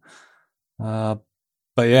with it.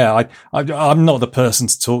 But yeah, I'm not the person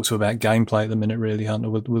to talk to about gameplay at the minute, really, Hunter.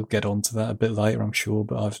 We'll get onto that a bit later, I'm sure.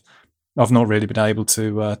 But I've not really been able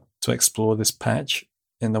to explore this patch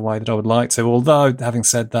in the way that I would like to. Although, having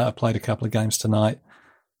said that, I played a couple of games tonight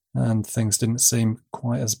and things didn't seem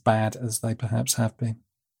quite as bad as they perhaps have been.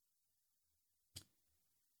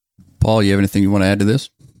 Paul, you have anything you want to add to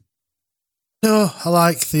this? No, I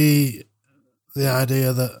like the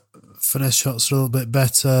idea that finesse shots are a little bit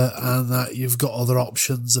better and that you've got other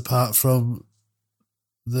options apart from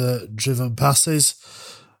the driven passes.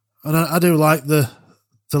 And I do like the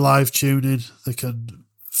live tuning. They can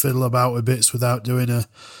fiddle about with bits without doing a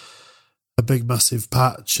big massive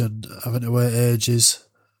patch and having to wait ages.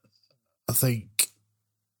 I think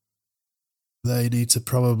they need to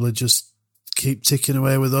probably just keep ticking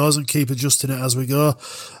away with those and keep adjusting it as we go.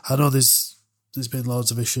 I know there's been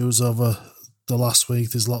loads of issues over the last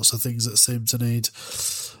week. There's lots of things that seem to need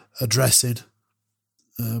addressing.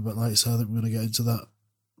 But like I said, I think we're going to get into that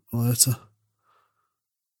later.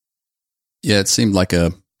 Yeah, it seemed like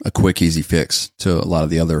a quick, easy fix to a lot of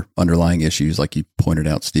the other underlying issues, like you pointed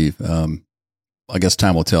out, Steve. I guess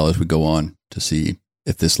time will tell as we go on to see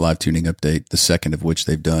if this live tuning update, the second of which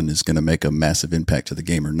they've done, is going to make a massive impact to the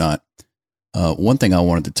game or not. One thing I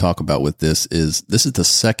wanted to talk about with this is the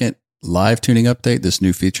second live tuning update, this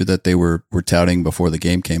new feature that they were touting before the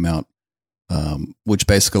game came out, which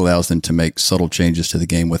basically allows them to make subtle changes to the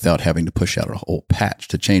game without having to push out a whole patch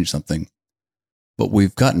to change something. But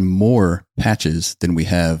we've gotten more patches than we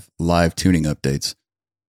have live tuning updates.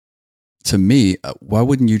 To me, why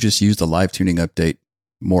wouldn't you just use the live tuning update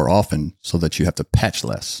more often so that you have to patch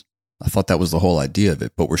less? I thought that was the whole idea of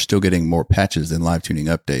it, but we're still getting more patches than live tuning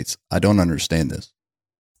updates. I don't understand this.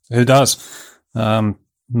 Who does?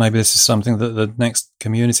 Maybe this is something that the next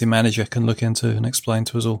community manager can look into and explain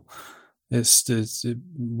to us all.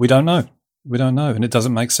 We don't know. We don't know, and it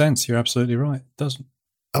doesn't make sense. You're absolutely right. It doesn't.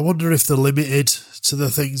 I wonder if they're limited to the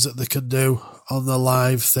things that they can do on the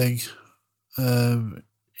live thing. Maybe.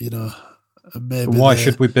 Why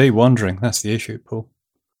should we be wondering? That's the issue, Paul.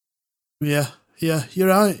 Yeah, you're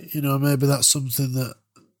right. Maybe that's something that,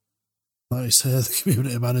 like you say, the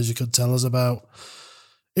community manager can tell us about.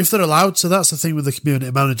 If they're allowed to, that's the thing with the community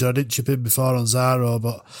manager. I didn't chip in before on Zaro,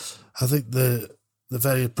 but I think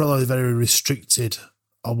they're probably very restricted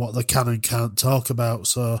on what they can and can't talk about.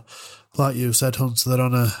 So, like you said, Hunter, they're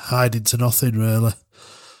on a hiding to nothing, really.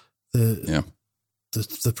 They're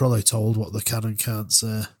probably told what they can and can't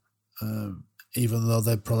say, even though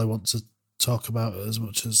they probably want to talk about it as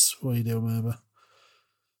much as we do, maybe.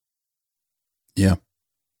 Yeah.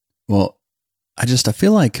 Well, I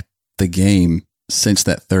feel like the game since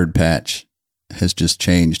that third patch has just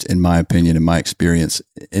changed, in my opinion, in my experience.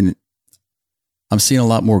 And I'm seeing a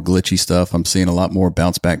lot more glitchy stuff. I'm seeing a lot more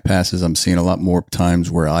bounce back passes. I'm seeing a lot more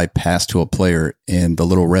times where I pass to a player and the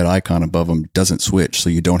little red icon above him doesn't switch. So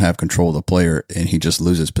you don't have control of the player and he just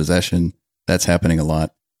loses possession. That's happening a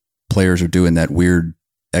lot. Players are doing that weird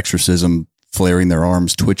exorcism, flaring their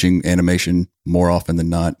arms, twitching animation more often than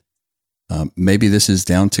not. Maybe this is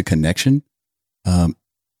down to connection.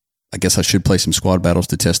 I guess I should play some squad battles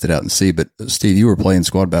to test it out and see. But Steve, you were playing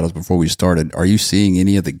squad battles before we started. Are you seeing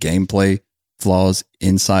any of the gameplay flaws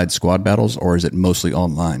inside squad battles, or is it mostly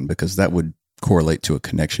online? Because that would correlate to a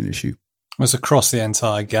connection issue. It's across the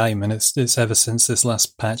entire game, and it's ever since this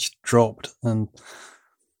last patch dropped. And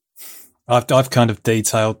I've kind of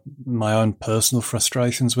detailed my own personal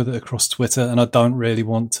frustrations with it across Twitter, and I don't really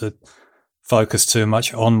want to focus too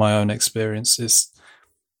much on my own experience.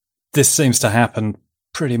 This seems to happen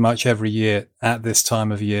pretty much every year at this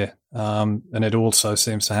time of year, and it also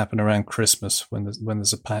seems to happen around Christmas when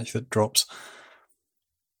there's a patch that drops.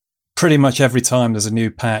 Pretty much every time there's a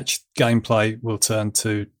new patch, gameplay will turn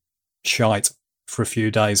to shite for a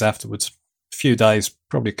few days afterwards. A few days,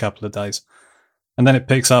 probably a couple of days. And then it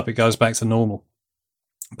picks up, it goes back to normal.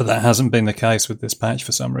 But that hasn't been the case with this patch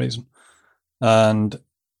for some reason. And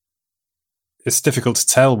it's difficult to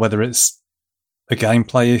tell whether it's a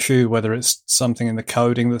gameplay issue, whether it's something in the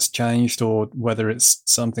coding that's changed, or whether it's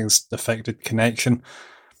something's affected connection.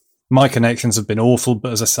 My connections have been awful,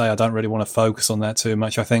 but as I say, I don't really want to focus on that too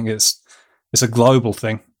much. I think it's a global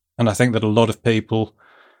thing. And I think that a lot of people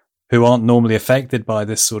who aren't normally affected by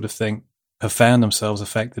this sort of thing have found themselves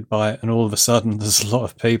affected by it. And all of a sudden, there's a lot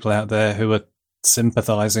of people out there who are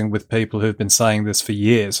sympathizing with people who've been saying this for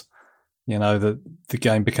years. That the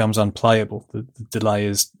game becomes unplayable. The delay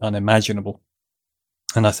is unimaginable.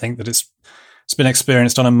 And I think that it's been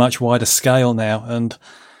experienced on a much wider scale now. And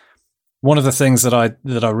one of the things that I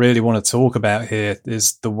really want to talk about here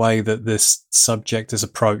is the way that this subject is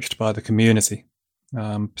approached by the community,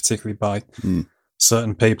 particularly by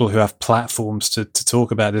certain people who have platforms to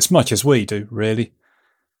talk about this, much as we do, really.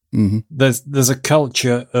 Mm-hmm. There's a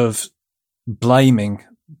culture of blaming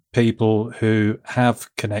people who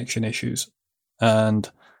have connection issues,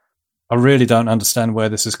 and I really don't understand where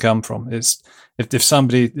this has come from. It's if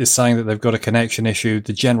somebody is saying that they've got a connection issue,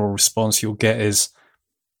 the general response you'll get is,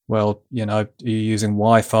 well, you're using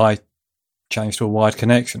Wi-Fi, change to a wired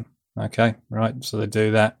connection. Okay, right. So they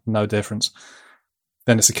do that, no difference.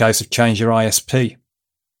 Then it's a case of change your ISP.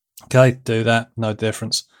 Okay, do that, no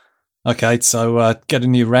difference. Okay, so get a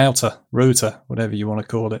new router, whatever you want to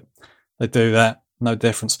call it. They do that, no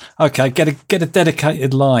difference. Okay, get a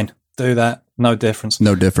dedicated line. Do that, no difference.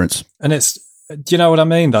 No difference. And do you know what I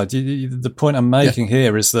mean, though? The point I'm making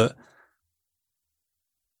here is that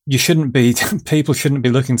people shouldn't be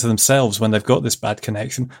looking to themselves when they've got this bad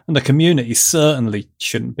connection, and the community certainly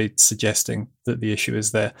shouldn't be suggesting that the issue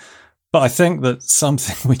is there. But I think that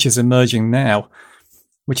something which is emerging now,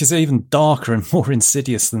 which is even darker and more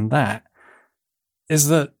insidious than that, is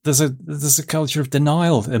that there's a culture of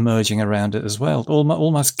denial emerging around it as well,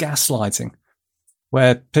 almost gaslighting,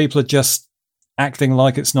 where people are just acting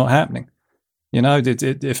like it's not happening. You know,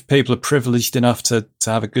 if people are privileged enough to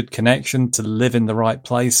have a good connection, to live in the right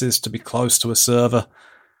places, to be close to a server,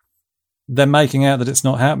 they're making out that it's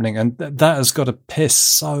not happening. And that has got to piss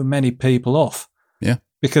so many people off. Yeah.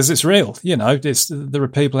 Because it's real. You know, there are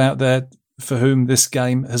people out there for whom this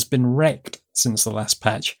game has been wrecked since the last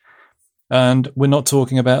patch. And we're not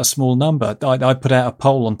talking about a small number. I put out a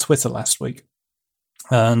poll on Twitter last week,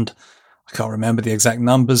 and I can't remember the exact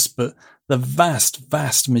numbers, but the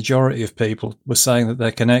vast majority of people were saying that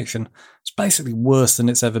their connection is basically worse than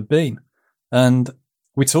it's ever been. And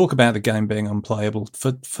we talk about the game being unplayable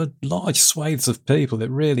for large swathes of people. It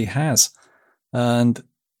really has. And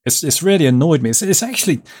it's really annoyed me. It's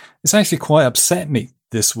actually quite upset me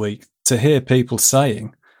this week to hear people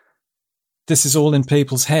saying this is all in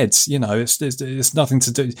people's heads. You know, it's nothing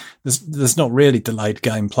to do. There's not really delayed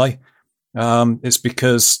gameplay. It's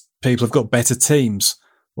because people have got better teams,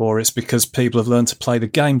 or it's because people have learned to play the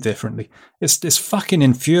game differently. It's fucking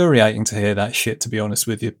infuriating to hear that shit, to be honest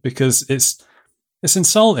with you, because it's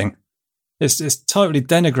insulting. It's totally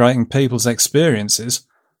denigrating people's experiences,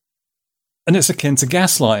 and it's akin to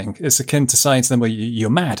gaslighting. It's akin to saying to them, "Well, you're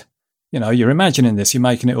mad. You know, you're imagining this. You're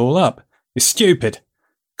making it all up. You're stupid.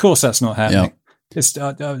 Of course, that's not happening." Yeah. It's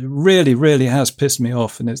really has pissed me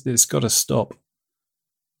off, and it's got to stop.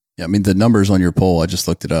 Yeah, I mean, the numbers on your poll, I just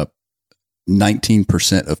looked it up.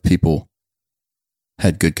 19% of people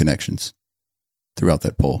had good connections throughout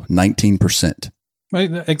that poll. 19%. Well,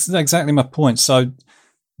 that's exactly my point. So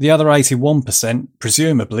the other 81%,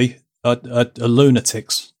 presumably, are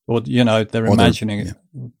lunatics, or, you know, they're imagining it.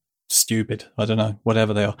 Stupid. I don't know,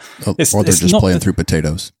 whatever they are. Or they're just playing through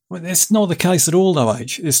potatoes. Well, it's not the case at all, though,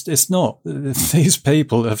 H. It's not. These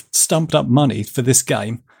people have stumped up money for this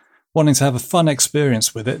game, wanting to have a fun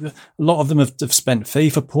experience with it. A lot of them have spent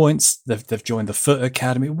FIFA points. They've joined the Foot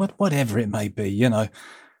Academy, whatever it may be, you know.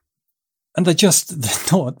 And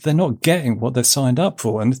they're not getting what they've signed up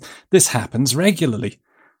for. And this happens regularly.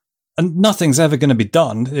 And nothing's ever going to be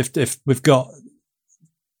done if we've got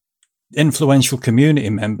influential community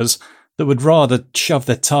members that would rather shove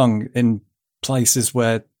their tongue in places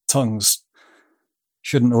where tongues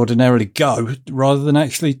shouldn't ordinarily go, rather than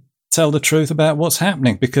actually tell the truth about what's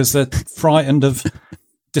happening, because they're frightened of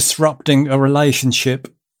disrupting a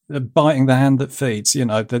relationship, biting the hand that feeds. You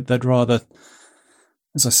know, they'd rather,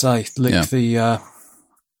 as I say, lick the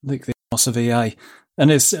ass of EA.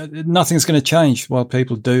 And it's nothing's going to change while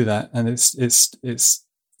people do that, and it's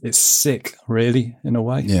sick, really, in a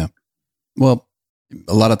way. Yeah. Well,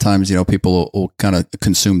 a lot of times, you know, people will kind of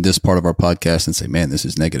consume this part of our podcast and say, "Man, this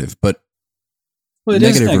is negative." But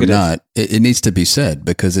negative or not, it needs to be said,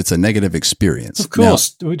 because it's a negative experience. Of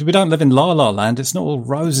course, now, we don't live in La La Land. It's not all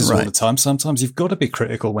roses all the time. Sometimes you've got to be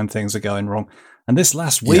critical when things are going wrong. And this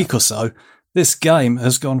last week or so, this game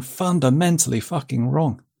has gone fundamentally fucking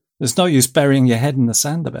wrong. There's no use burying your head in the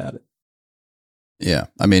sand about it. Yeah.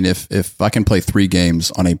 I mean, if I can play 3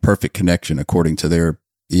 games on a perfect connection according to their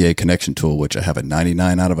EA connection tool, which I have a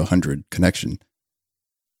 99 out of 100 connection,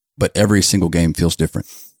 but every single game feels different.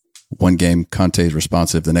 One game, Conte's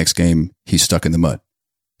responsive. The next game, he's stuck in the mud.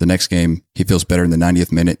 The next game, he feels better in the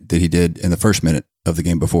 90th minute than he did in the first minute of the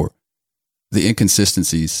game before. The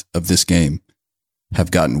inconsistencies of this game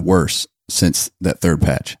have gotten worse since that third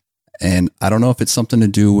patch. And I don't know if it's something to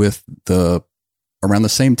do with around the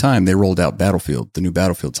same time they rolled out Battlefield, the new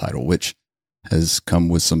Battlefield title, which has come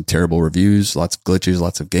with some terrible reviews, lots of glitches,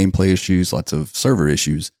 lots of gameplay issues, lots of server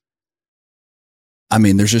issues. I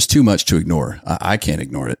mean, there's just too much to ignore. I can't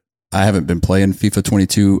ignore it. I haven't been playing FIFA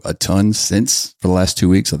 22 a ton for the last 2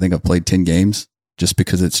 weeks. I think I've played 10 games just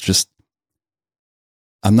because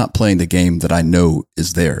I'm not playing the game that I know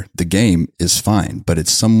is there. The game is fine, but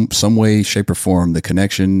it's some way, shape or form, the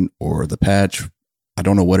connection or the patch, I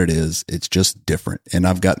don't know what it is. It's just different. And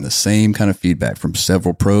I've gotten the same kind of feedback from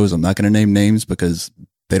several pros. I'm not going to name names because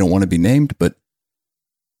they don't want to be named, but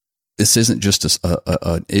this isn't just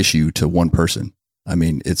an issue to one person. I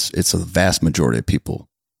mean, it's a vast majority of people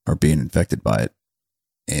are being infected by it.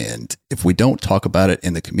 And if we don't talk about it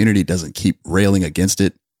and the community doesn't keep railing against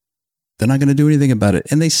it, they're not going to do anything about it.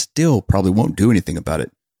 And they still probably won't do anything about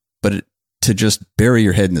it. But to just bury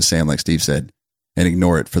your head in the sand, like Steve said, and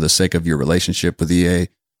ignore it for the sake of your relationship with EA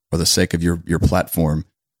or the sake of your platform,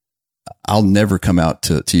 I'll never come out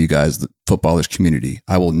to you guys, the footballers community.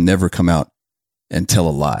 I will never come out and tell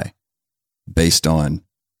a lie based on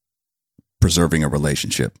preserving a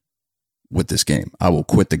relationship with this game. I will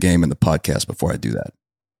quit the game and the podcast before I do that.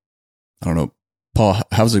 I don't know. Paul,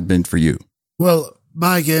 how's it been for you? Well,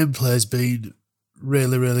 my gameplay has been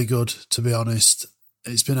really, really good, to be honest.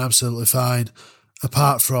 It's been absolutely fine,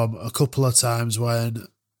 apart from a couple of times when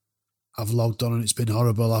I've logged on and it's been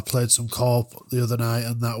horrible. I played some co-op the other night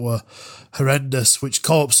and that were horrendous, which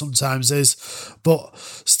co-op sometimes is. But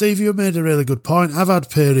Steve, you made a really good point. I've had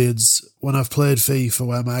periods when I've played FIFA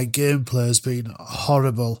where my gameplay has been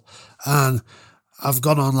horrible, and I've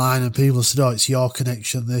gone online and people said, oh, it's your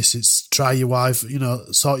connection, it's try your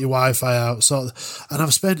Wi-Fi, sort your Wi-Fi out. And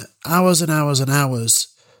I've spent hours and hours and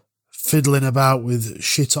hours fiddling about with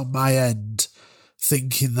shit on my end,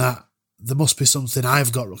 thinking that there must be something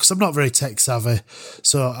I've got, because I'm not very tech savvy.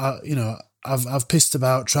 So, I've pissed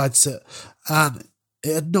about, tried to, and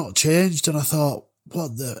it had not changed. And I thought,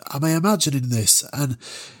 am I imagining this? And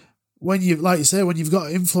when like you say, when you've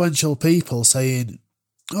got influential people saying,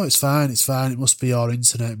 oh, it's fine, it must be your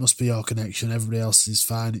internet, it must be your connection, everybody else is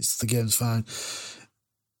fine, the game's fine.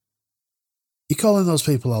 You're calling those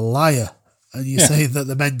people a liar, and you're saying that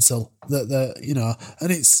they're mental, that they're,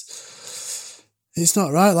 and it's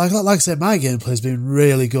not right. Like I said, my gameplay's been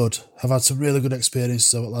really good. I've had some really good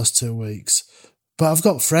experiences over the last 2 weeks. But I've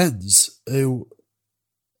got friends who,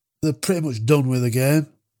 they're pretty much done with the game.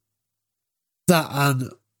 That and,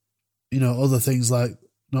 other things like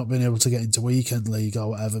not being able to get into Weekend League or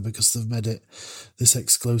whatever because they've made it this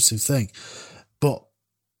exclusive thing. But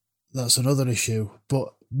that's another issue.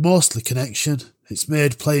 But mostly connection. It's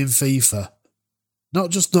made playing FIFA not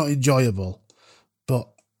just not enjoyable, but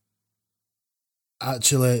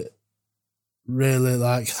actually really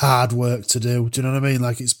hard work to do. Do you know what I mean?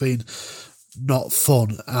 Like, it's been not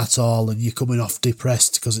fun at all, and you're coming off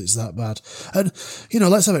depressed because it's that bad. And,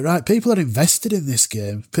 let's have it right. People are invested in this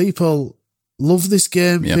game. People love this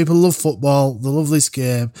game. Yep. People love football. They love this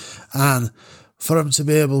game. And for them to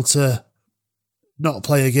be able to not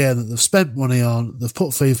play a game that they've spent money on, they've put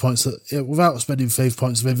FIFA points, without spending FIFA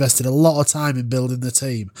points, they've invested a lot of time in building the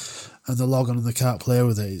team, and they log on and they can't play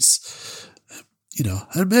with it. It's,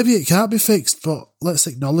 and maybe it can't be fixed, but let's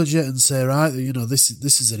acknowledge it and say, right, this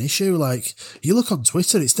is an issue. Like, you look on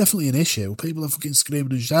Twitter, it's definitely an issue. People are fucking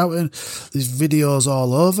screaming and shouting. There's videos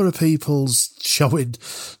all over of people showing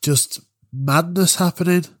just madness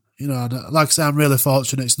happening. Like I say, I'm really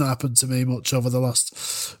fortunate it's not happened to me much over the last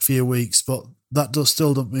few weeks, but that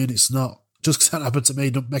still doesn't mean it's not. Just because that happened to me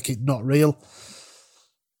don't make it not real.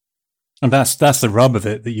 And that's the rub of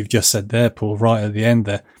it that you've just said there, Paul, right at the end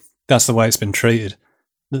there. That's the way it's been treated.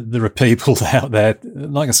 There are people out there,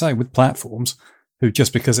 like I say, with platforms who,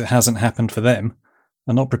 just because it hasn't happened for them,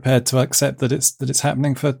 are not prepared to accept that it's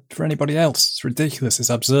happening for anybody else. It's ridiculous. It's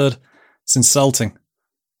absurd. It's insulting.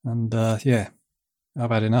 And I've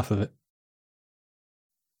had enough of it.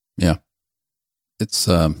 Yeah, it's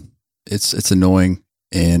annoying,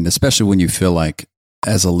 and especially when you feel like,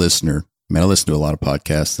 as a listener, I listen to a lot of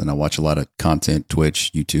podcasts and I watch a lot of content,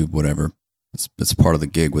 Twitch, YouTube, whatever. It's part of the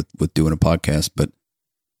gig with doing a podcast. But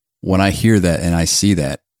when I hear that and I see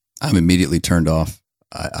that, I'm immediately turned off.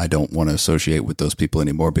 I don't want to associate with those people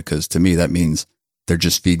anymore, because to me, that means they're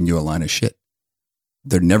just feeding you a line of shit.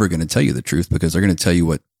 They're never going to tell you the truth, because they're going to tell you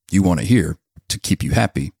what you want to hear to keep you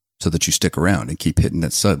happy, so that you stick around and keep hitting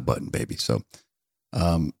that sub button, baby. So,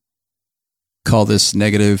 call this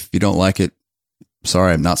negative. If you don't like it,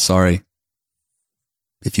 sorry, I'm not sorry.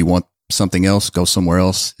 If you want something else, go somewhere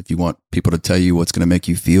else. If you want people to tell you what's going to make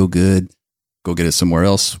you feel good, go get it somewhere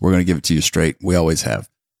else. We're going to give it to you straight. We always have.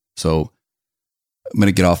 So I'm going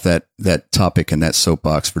to get off that topic and that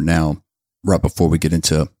soapbox for now, right before we get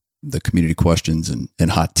into the community questions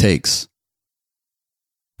and hot takes.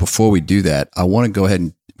 Before we do that, I want to go ahead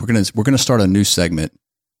and we're going to start a new segment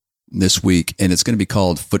this week, and it's going to be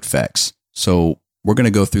called Foot Facts. So we're going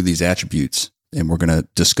to go through these attributes, and we're going to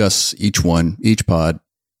discuss each pod,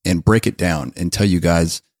 and break it down and tell you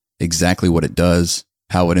guys exactly what it does,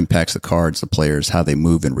 how it impacts the cards, the players, how they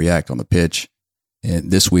move and react on the pitch. And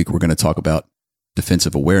this week, we're going to talk about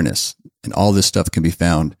defensive awareness. And all this stuff can be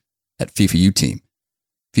found at FIFA U Team.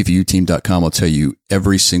 FIFAUteam.com will tell you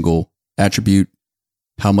every single attribute,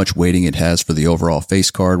 how much weighting it has for the overall face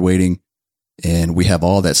card weighting. And we have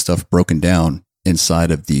all that stuff broken down inside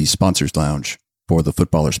of the Sponsors Lounge for the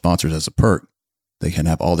footballer sponsors as a perk. They can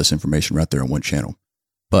have all this information right there on one channel.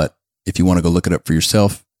 But if you want to go look it up for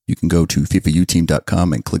yourself, you can go to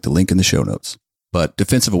FIFAUteam.com and click the link in the show notes. But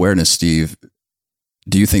defensive awareness, Steve,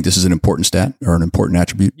 Do you think this is an important stat or an important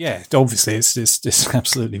attribute? Yeah, obviously it's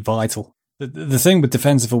absolutely vital. The thing with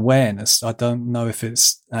defensive awareness, I don't know if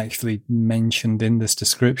it's actually mentioned in this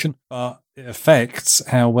description, but it affects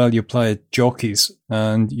how well your player jockeys.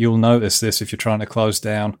 And you'll notice this if you're trying to close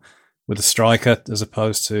down with a striker as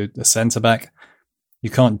opposed to a centre-back. You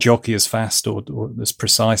can't jockey as fast or as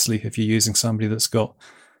precisely if you're using somebody that's got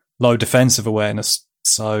low defensive awareness.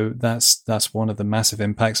 So that's one of the massive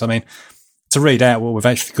impacts. I mean, to read out what we've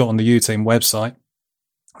actually got on the U-Team website,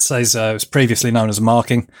 it says it was previously known as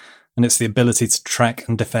marking, and it's the ability to track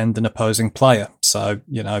and defend an opposing player. So,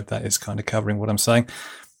 that is kind of covering what I'm saying.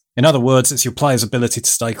 In other words, it's your player's ability to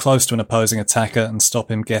stay close to an opposing attacker and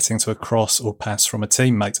stop him getting to a cross or pass from a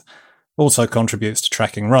teammate. Also contributes to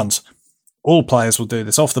tracking runs. All players will do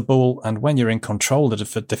this off the ball, and when you're in control of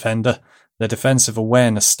the defender, their defensive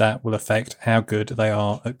awareness stat will affect how good they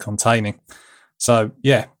are at containing. So,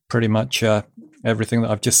 yeah, pretty much everything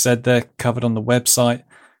that I've just said there covered on the website.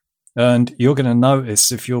 And you're going to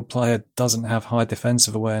notice if your player doesn't have high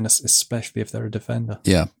defensive awareness, especially if they're a defender.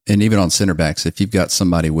 Yeah, and even on center backs, if you've got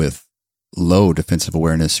somebody with low defensive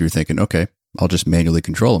awareness, you're thinking, okay, I'll just manually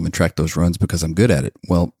control them and track those runs because I'm good at it.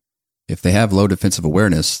 Well, if they have low defensive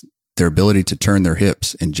awareness, their ability to turn their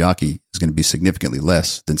hips and jockey is going to be significantly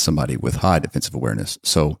less than somebody with high defensive awareness.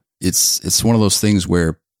 So it's one of those things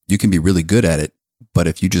where you can be really good at it, but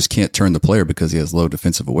if you just can't turn the player because he has low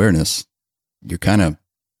defensive awareness, you're kind of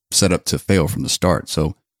set up to fail from the start.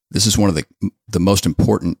 So this is one of the most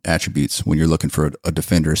important attributes when you're looking for a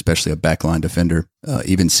defender, especially a backline defender,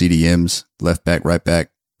 even CDMs, left back, right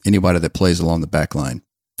back, anybody that plays along the back line,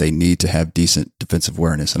 they need to have decent defensive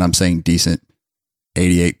awareness. And I'm saying decent,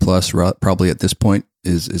 88 plus probably at this point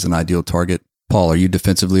is an ideal target. Paul, are you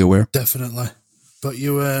defensively aware? Definitely. But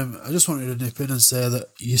I just wanted to nip in and say that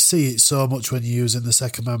you see it so much when you're using the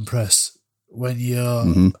second man press. When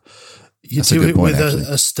you do it with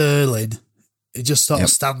a Sterling, it just sort of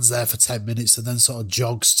stands there for 10 minutes and then sort of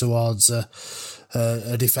jogs towards a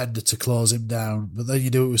defender to close him down. But then you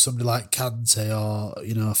do it with somebody like Kante or,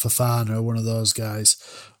 Fofana or one of those guys,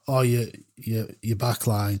 or your back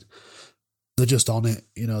line. They're just on it.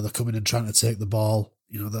 They're coming and trying to take the ball.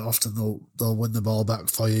 That often they'll win the ball back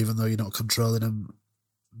for you, even though you're not controlling them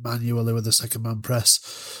manually with the second man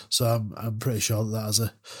press. So I'm pretty sure that has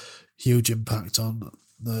a huge impact on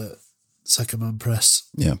the second man press.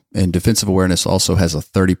 Yeah. And defensive awareness also has a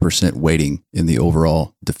 30% weighting in the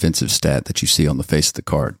overall defensive stat that you see on the face of the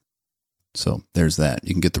card. So there's that.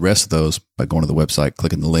 You can get the rest of those by going to the website,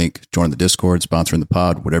 clicking the link, joining the Discord, sponsoring the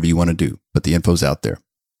pod, whatever you want to do. But the info's out there.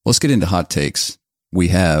 Let's get into hot takes. We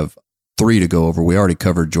have 3 to go over. We already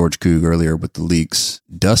covered George Coog earlier with the leaks.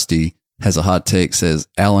 Dusty has a hot take, says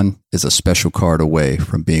Allen is a special card away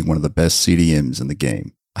from being one of the best CDMs in the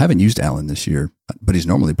game. I haven't used Allen this year, but he's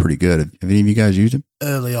normally pretty good. Have any of you guys used him?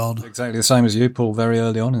 Early on. Exactly the same as you, Paul, very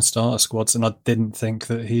early on in starter squads, and I didn't think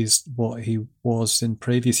that he's what he was in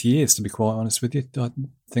previous years, to be quite honest with you. I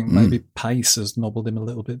think maybe pace has nobbled him a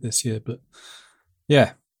little bit this year, but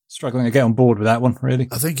yeah, struggling to get on board with that one, really.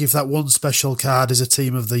 I think if that one special card is a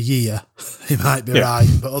team of the year, he might be right,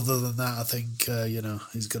 but other than that, I think,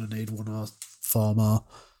 he's going to need 1 or 4 more.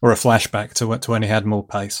 Or a flashback to when he had more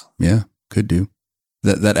pace. Yeah, could do.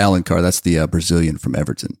 That Allen card, that's the Brazilian from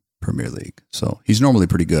Everton Premier League. So he's normally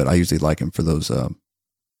pretty good. I usually like him for those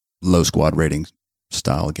low squad rating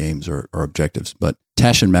style games or objectives. But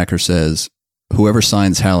Taschenmacher says, whoever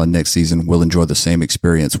signs Haaland next season will enjoy the same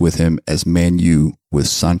experience with him as Man U with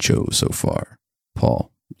Sancho so far.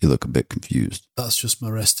 Paul, you look a bit confused. That's just my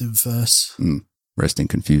resting face. Resting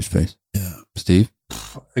confused face. Yeah. Steve?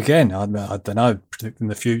 Again, I don't know. Predicting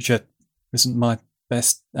the future isn't my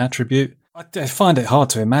best attribute. I find it hard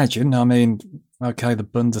to imagine. I mean, okay, the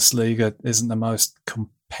Bundesliga isn't the most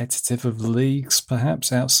competitive of leagues,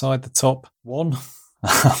 perhaps outside the top 1.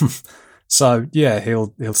 So yeah,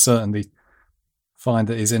 he'll certainly find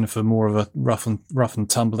that he's in for more of a rough and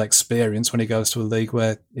tumble experience when he goes to a league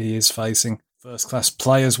where he is facing first class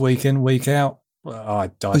players week in, week out. Well,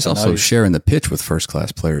 he's also sharing the pitch with first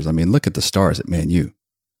class players. I mean, look at the stars at Man U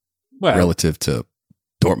relative to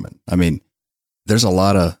Dortmund. I mean, there's a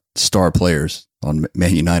lot of star players on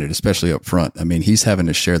Man United, especially up front. I mean, he's having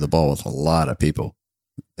to share the ball with a lot of people.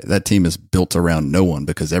 That team is built around no one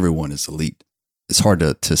because everyone is elite. It's hard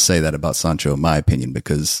to say that about Sancho, in my opinion,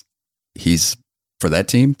 because he's, for that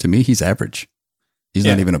team, to me, he's average. He's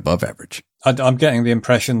not even above average. I'm getting the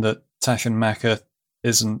impression that Taschenmacher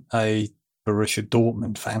isn't a Borussia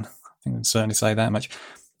Dortmund fan. I think I can certainly say that much.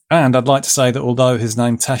 And I'd like to say that although his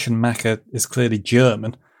name Taschenmacher is clearly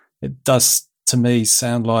German, it does to me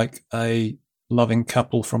sound like a loving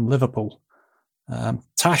couple from Liverpool.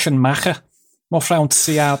 Taschenmacher. More round to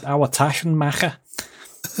see our Taschenmacher.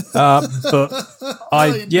 But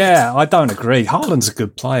I don't agree. Haaland's a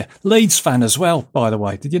good player. Leeds fan as well, by the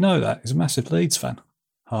way. Did you know that? He's a massive Leeds fan,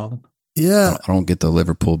 Haaland. Yeah. I don't get the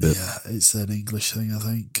Liverpool bit. Yeah, it's an English thing, I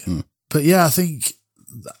think. But yeah, I think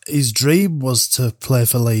his dream was to play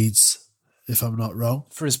for Leeds, if I'm not wrong.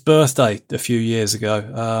 For his birthday a few years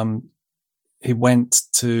ago, he went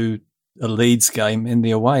to a Leeds game in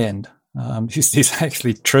the away end. He's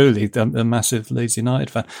actually truly a massive Leeds United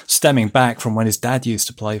fan, stemming back from when his dad used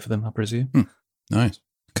to play for them, I presume. Nice.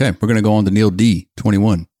 Okay, we're going to go on to Neil D,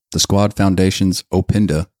 21. The Squad Foundation's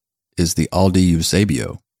Opinda is the Aldi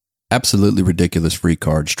Eusebio. Absolutely ridiculous free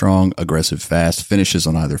card. Strong, aggressive, fast, finishes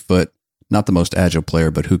on either foot. Not the most agile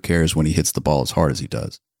player, but who cares when he hits the ball as hard as he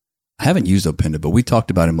does. I haven't used Opinda, but we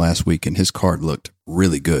talked about him last week, and his card looked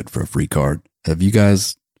really good for a free card. Have you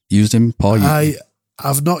guys used him, Paul?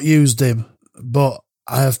 I've not used him, but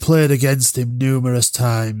I have played against him numerous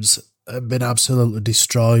times and been absolutely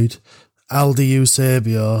destroyed. Aldi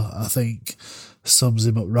Eusebio, I think, sums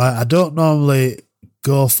him up right. I don't normally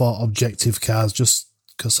go for objective cards just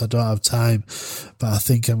because I don't have time, but I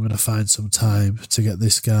think I'm going to find some time to get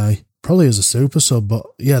this guy. Probably as a super sub, but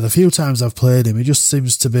yeah, the few times I've played him, he just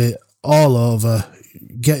seems to be all over,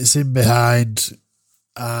 gets in behind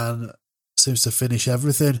and seems to finish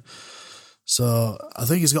everything. So I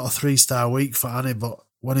think he's got a 3-star week for Annie, but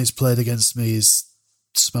when he's played against me, he's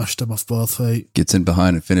smashed him off both feet. Gets in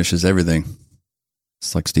behind and finishes everything.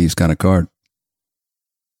 It's like Steve's kind of card.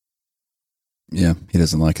 Yeah, he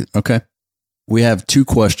doesn't like it. Okay. We have 2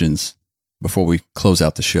 questions before we close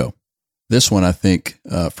out the show. This one, I think,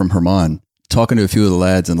 from Herman, talking to a few of the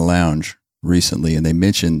lads in the lounge recently, and they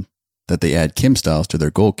mentioned that they add Kim styles to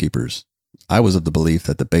their goalkeepers. I was of the belief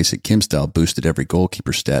that the basic Kim style boosted every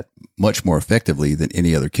goalkeeper stat much more effectively than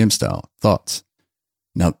any other Kim style. Thoughts?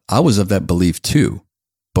 Now, I was of that belief too,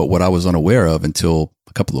 but what I was unaware of until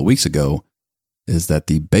a couple of weeks ago is that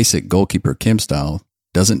the basic goalkeeper Kim style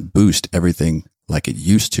doesn't boost everything like it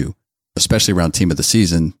used to, especially around team of the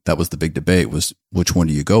season. That was the big debate, was which one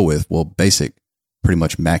do you go with? Well, basic pretty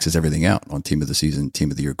much maxes everything out on team of the season,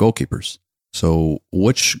 team of the year goalkeepers. So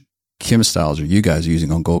which Kim styles are you guys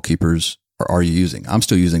using on goalkeepers, or are you using? I'm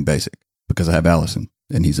still using basic because I have Allison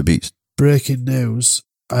and he's a beast. Breaking news,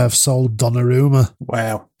 I have sold Donnarumma.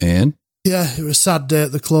 Wow. And? Yeah, it was a sad day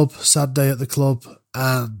at the club,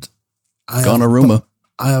 and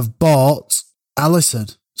I have bought Allison,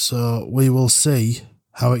 so we will see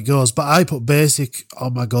how it goes. But I put basic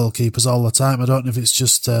on my goalkeepers all the time. I don't know if it's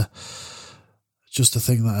just a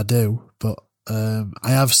thing that I do, but I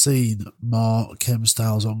have seen more Kim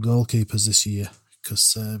styles on goalkeepers this year.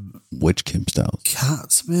 Because which Kim styles?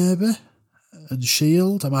 Cat maybe, and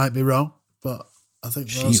Shield. I might be wrong, but I think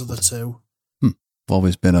those are the 2.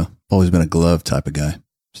 Always been a glove type of guy.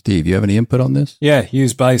 Steve, you have any input on this? Yeah,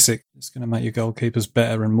 use basic. It's going to make your goalkeepers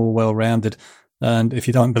better and more well-rounded. And if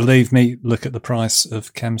you don't believe me, look at the price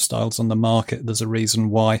of chem styles on the market. There's a reason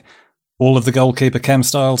why all of the goalkeeper chem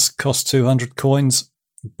styles cost 200 coins,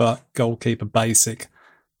 but goalkeeper basic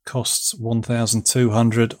costs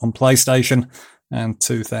 1,200 on PlayStation and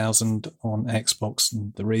 2,000 on Xbox.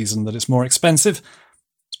 And the reason that it's more expensive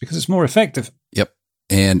is because it's more effective. Yep.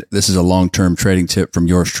 And this is a long-term trading tip from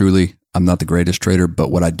yours truly. I'm not the greatest trader,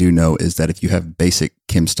 but what I do know is that if you have basic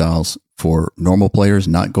Kim styles for normal players,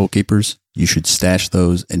 not goalkeepers, you should stash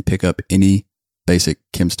those and pick up any basic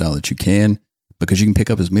Kim style that you can, because you can pick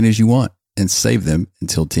up as many as you want and save them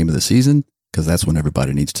until team of the season, because that's when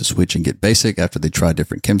everybody needs to switch and get basic after they try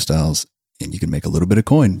different Kim styles, and you can make a little bit of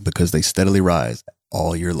coin because they steadily rise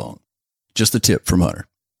all year long. Just a tip from Hunter.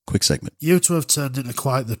 Quick segment. You two have turned into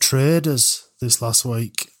quite the traders this last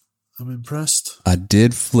week. I'm impressed. I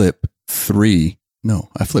did flip 5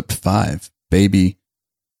 baby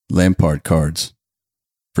Lampard cards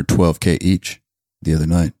for $12K each the other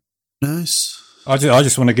night. Nice. I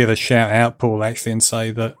just want to give a shout out, Paul, actually, and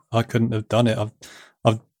say that I couldn't have done it.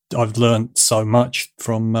 I've learned so much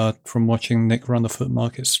from watching Nick run the Foot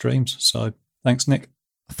Market streams. So thanks, Nick.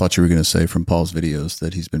 I thought you were going to say from Paul's videos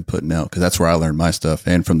that he's been putting out, because that's where I learned my stuff,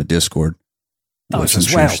 and from the Discord, which I'm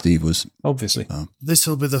sure Steve was. Obviously. This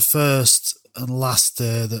will be the first and last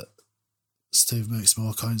day that Steve makes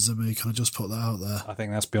more coins than me. Can I just put that out there? I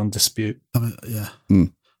think that's beyond dispute. I mean, yeah.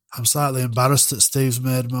 I'm slightly embarrassed that Steve's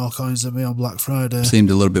made more coins than me on Black Friday.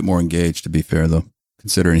 Seemed a little bit more engaged, to be fair, though,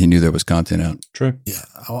 considering he knew there was content out. True. Yeah.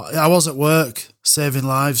 I was at work saving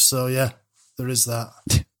lives, so yeah, there is that.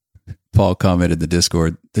 Paul commented in the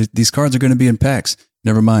Discord, these cards are going to be in packs.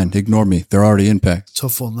 Never mind. Ignore me. They're already in packs.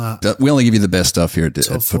 Tough one, that. We only give you the best stuff here at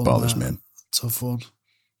Footballers, man. Tough one.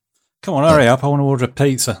 Come on, hurry up. I want to order a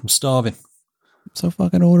pizza. I'm starving. So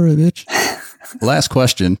fucking order it, bitch. Last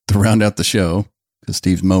question to round out the show, because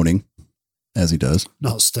Steve's moaning, as he does.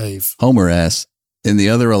 Not Steve. Homer asks, in the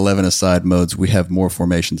other 11 aside modes, we have more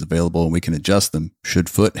formations available and we can adjust them. Should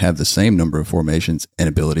foot have the same number of formations and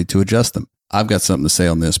ability to adjust them? I've got something to say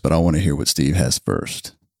on this, but I want to hear what Steve has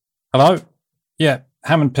first. Hello? Yeah,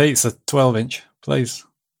 ham and pizza, 12-inch, please.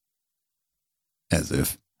 As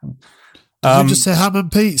if. Did you just say ham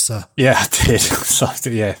and pizza? Yeah, I did. So,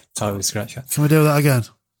 yeah, totally scratch that. Can we do that again?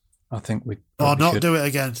 I think we Or not should. do it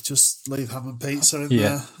again. Just leave ham and pizza in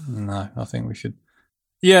there. No, I think we should.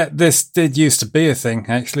 Yeah, this did used to be a thing,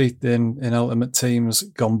 actually, in Ultimate Teams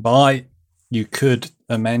gone by. You could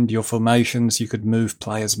amend your formations. You could move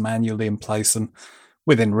players manually and place them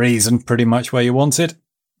within reason, pretty much where you wanted.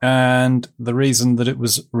 And the reason that it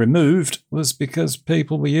was removed was because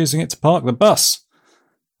people were using it to park the bus.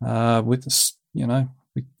 We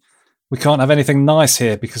can't have anything nice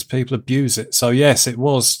here because people abuse it. So yes, it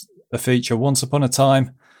was a feature once upon a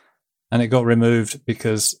time, and it got removed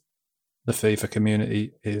because the FIFA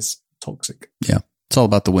community is toxic. Yeah, it's all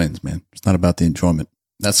about the wins, man. It's not about the enjoyment.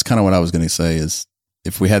 That's kind of what I was going to say is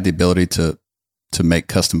if we had the ability to make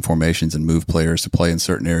custom formations and move players to play in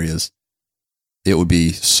certain areas, it would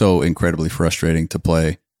be so incredibly frustrating to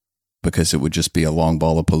play because it would just be a long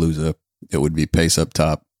ball of palooza. It would be pace up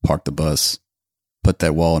top, park the bus, put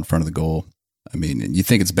that wall in front of the goal. I mean, you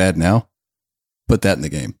think it's bad now? Put that in the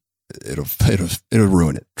game. It'll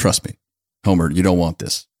ruin it. Trust me. Homer, you don't want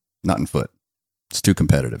this. Not in foot. It's too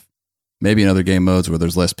competitive. Maybe in other game modes where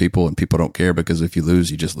there's less people and people don't care because if you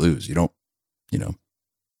lose, you just lose. You don't,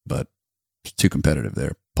 but it's too competitive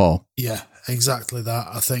there. Paul? Yeah, exactly that.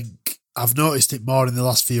 I think I've noticed it more in the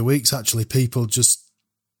last few weeks, actually. People just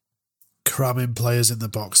cramming players in the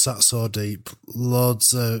box, sat so deep.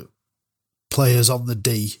 Loads of players on the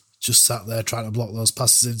D just sat there trying to block those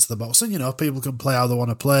passes into the box. And, people can play how they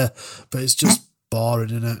want to play, but it's just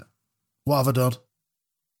boring, isn't it? What have I done?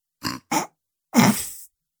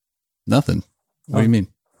 Nothing. What do you mean?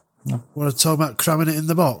 Want to talk about cramming it in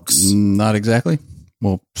the box? Not exactly.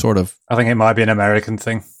 Well, sort of. I think it might be an American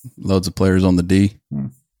thing. Loads of players on the D,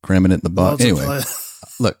 cramming it in the box. Anyway,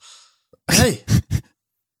 look. Hey,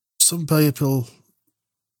 some people...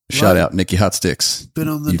 Shout out Nikki Hot Sticks. Been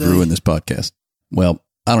on the You've day. ruined this podcast. Well,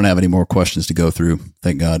 I don't have any more questions to go through,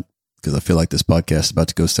 thank God, because I feel like this podcast is about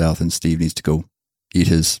to go south and Steve needs to go eat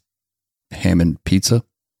his ham and pizza.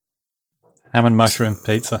 Ham and mushroom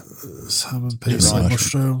pizza. Ham and pizza,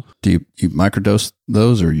 mushroom. Do you microdose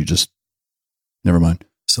those or you just... Never mind.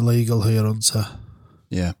 It's illegal here, Hunter.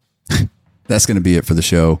 Yeah. That's going to be it for the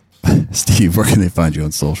show. Steve, where can they find you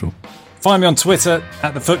on social? Find me on Twitter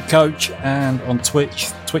at The Foot Coach and on Twitch,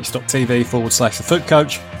 twitch.tv/The Foot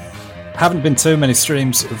Coach. Haven't been too many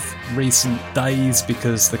streams of recent days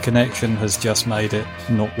because the connection has just made it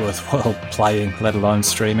not worthwhile playing, let alone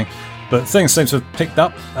streaming. But things seem to have picked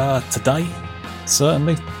up today,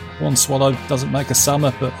 certainly. One swallow doesn't make a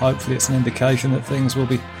summer, but hopefully it's an indication that things will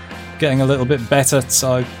be getting a little bit better.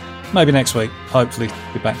 So maybe next week, hopefully,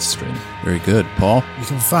 be back to streaming. Very good. Paul? You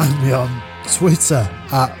can find me on Twitter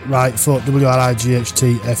at RightFoot,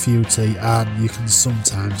 WRIGHTFUT, and you can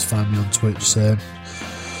sometimes find me on Twitch saying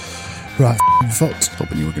RightFoot.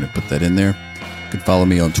 Hoping you were going to put that in there. You can follow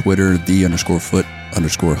me on Twitter,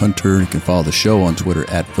 _foot_hunter. You can follow the show on Twitter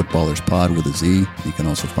at FootballersPod with a Z. You can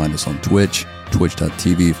also find us on Twitch,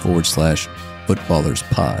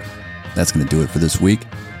 twitch.tv/FootballersPod. That's going to do it for this week.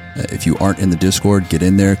 If you aren't in the Discord, get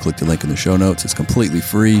in there, click the link in the show notes. It's completely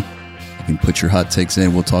free. You can put your hot takes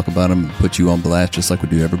in. We'll talk about them and put you on blast just like we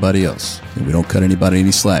do everybody else. And we don't cut anybody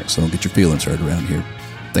any slack, so don't get your feelings hurt around here.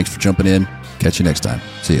 Thanks for jumping in. Catch you next time.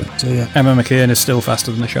 See ya. See ya. Emma McKeon is still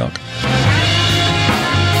faster than the shark.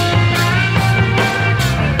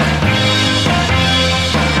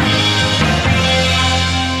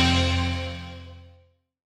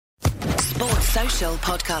 Sports Social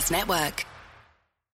Podcast Network.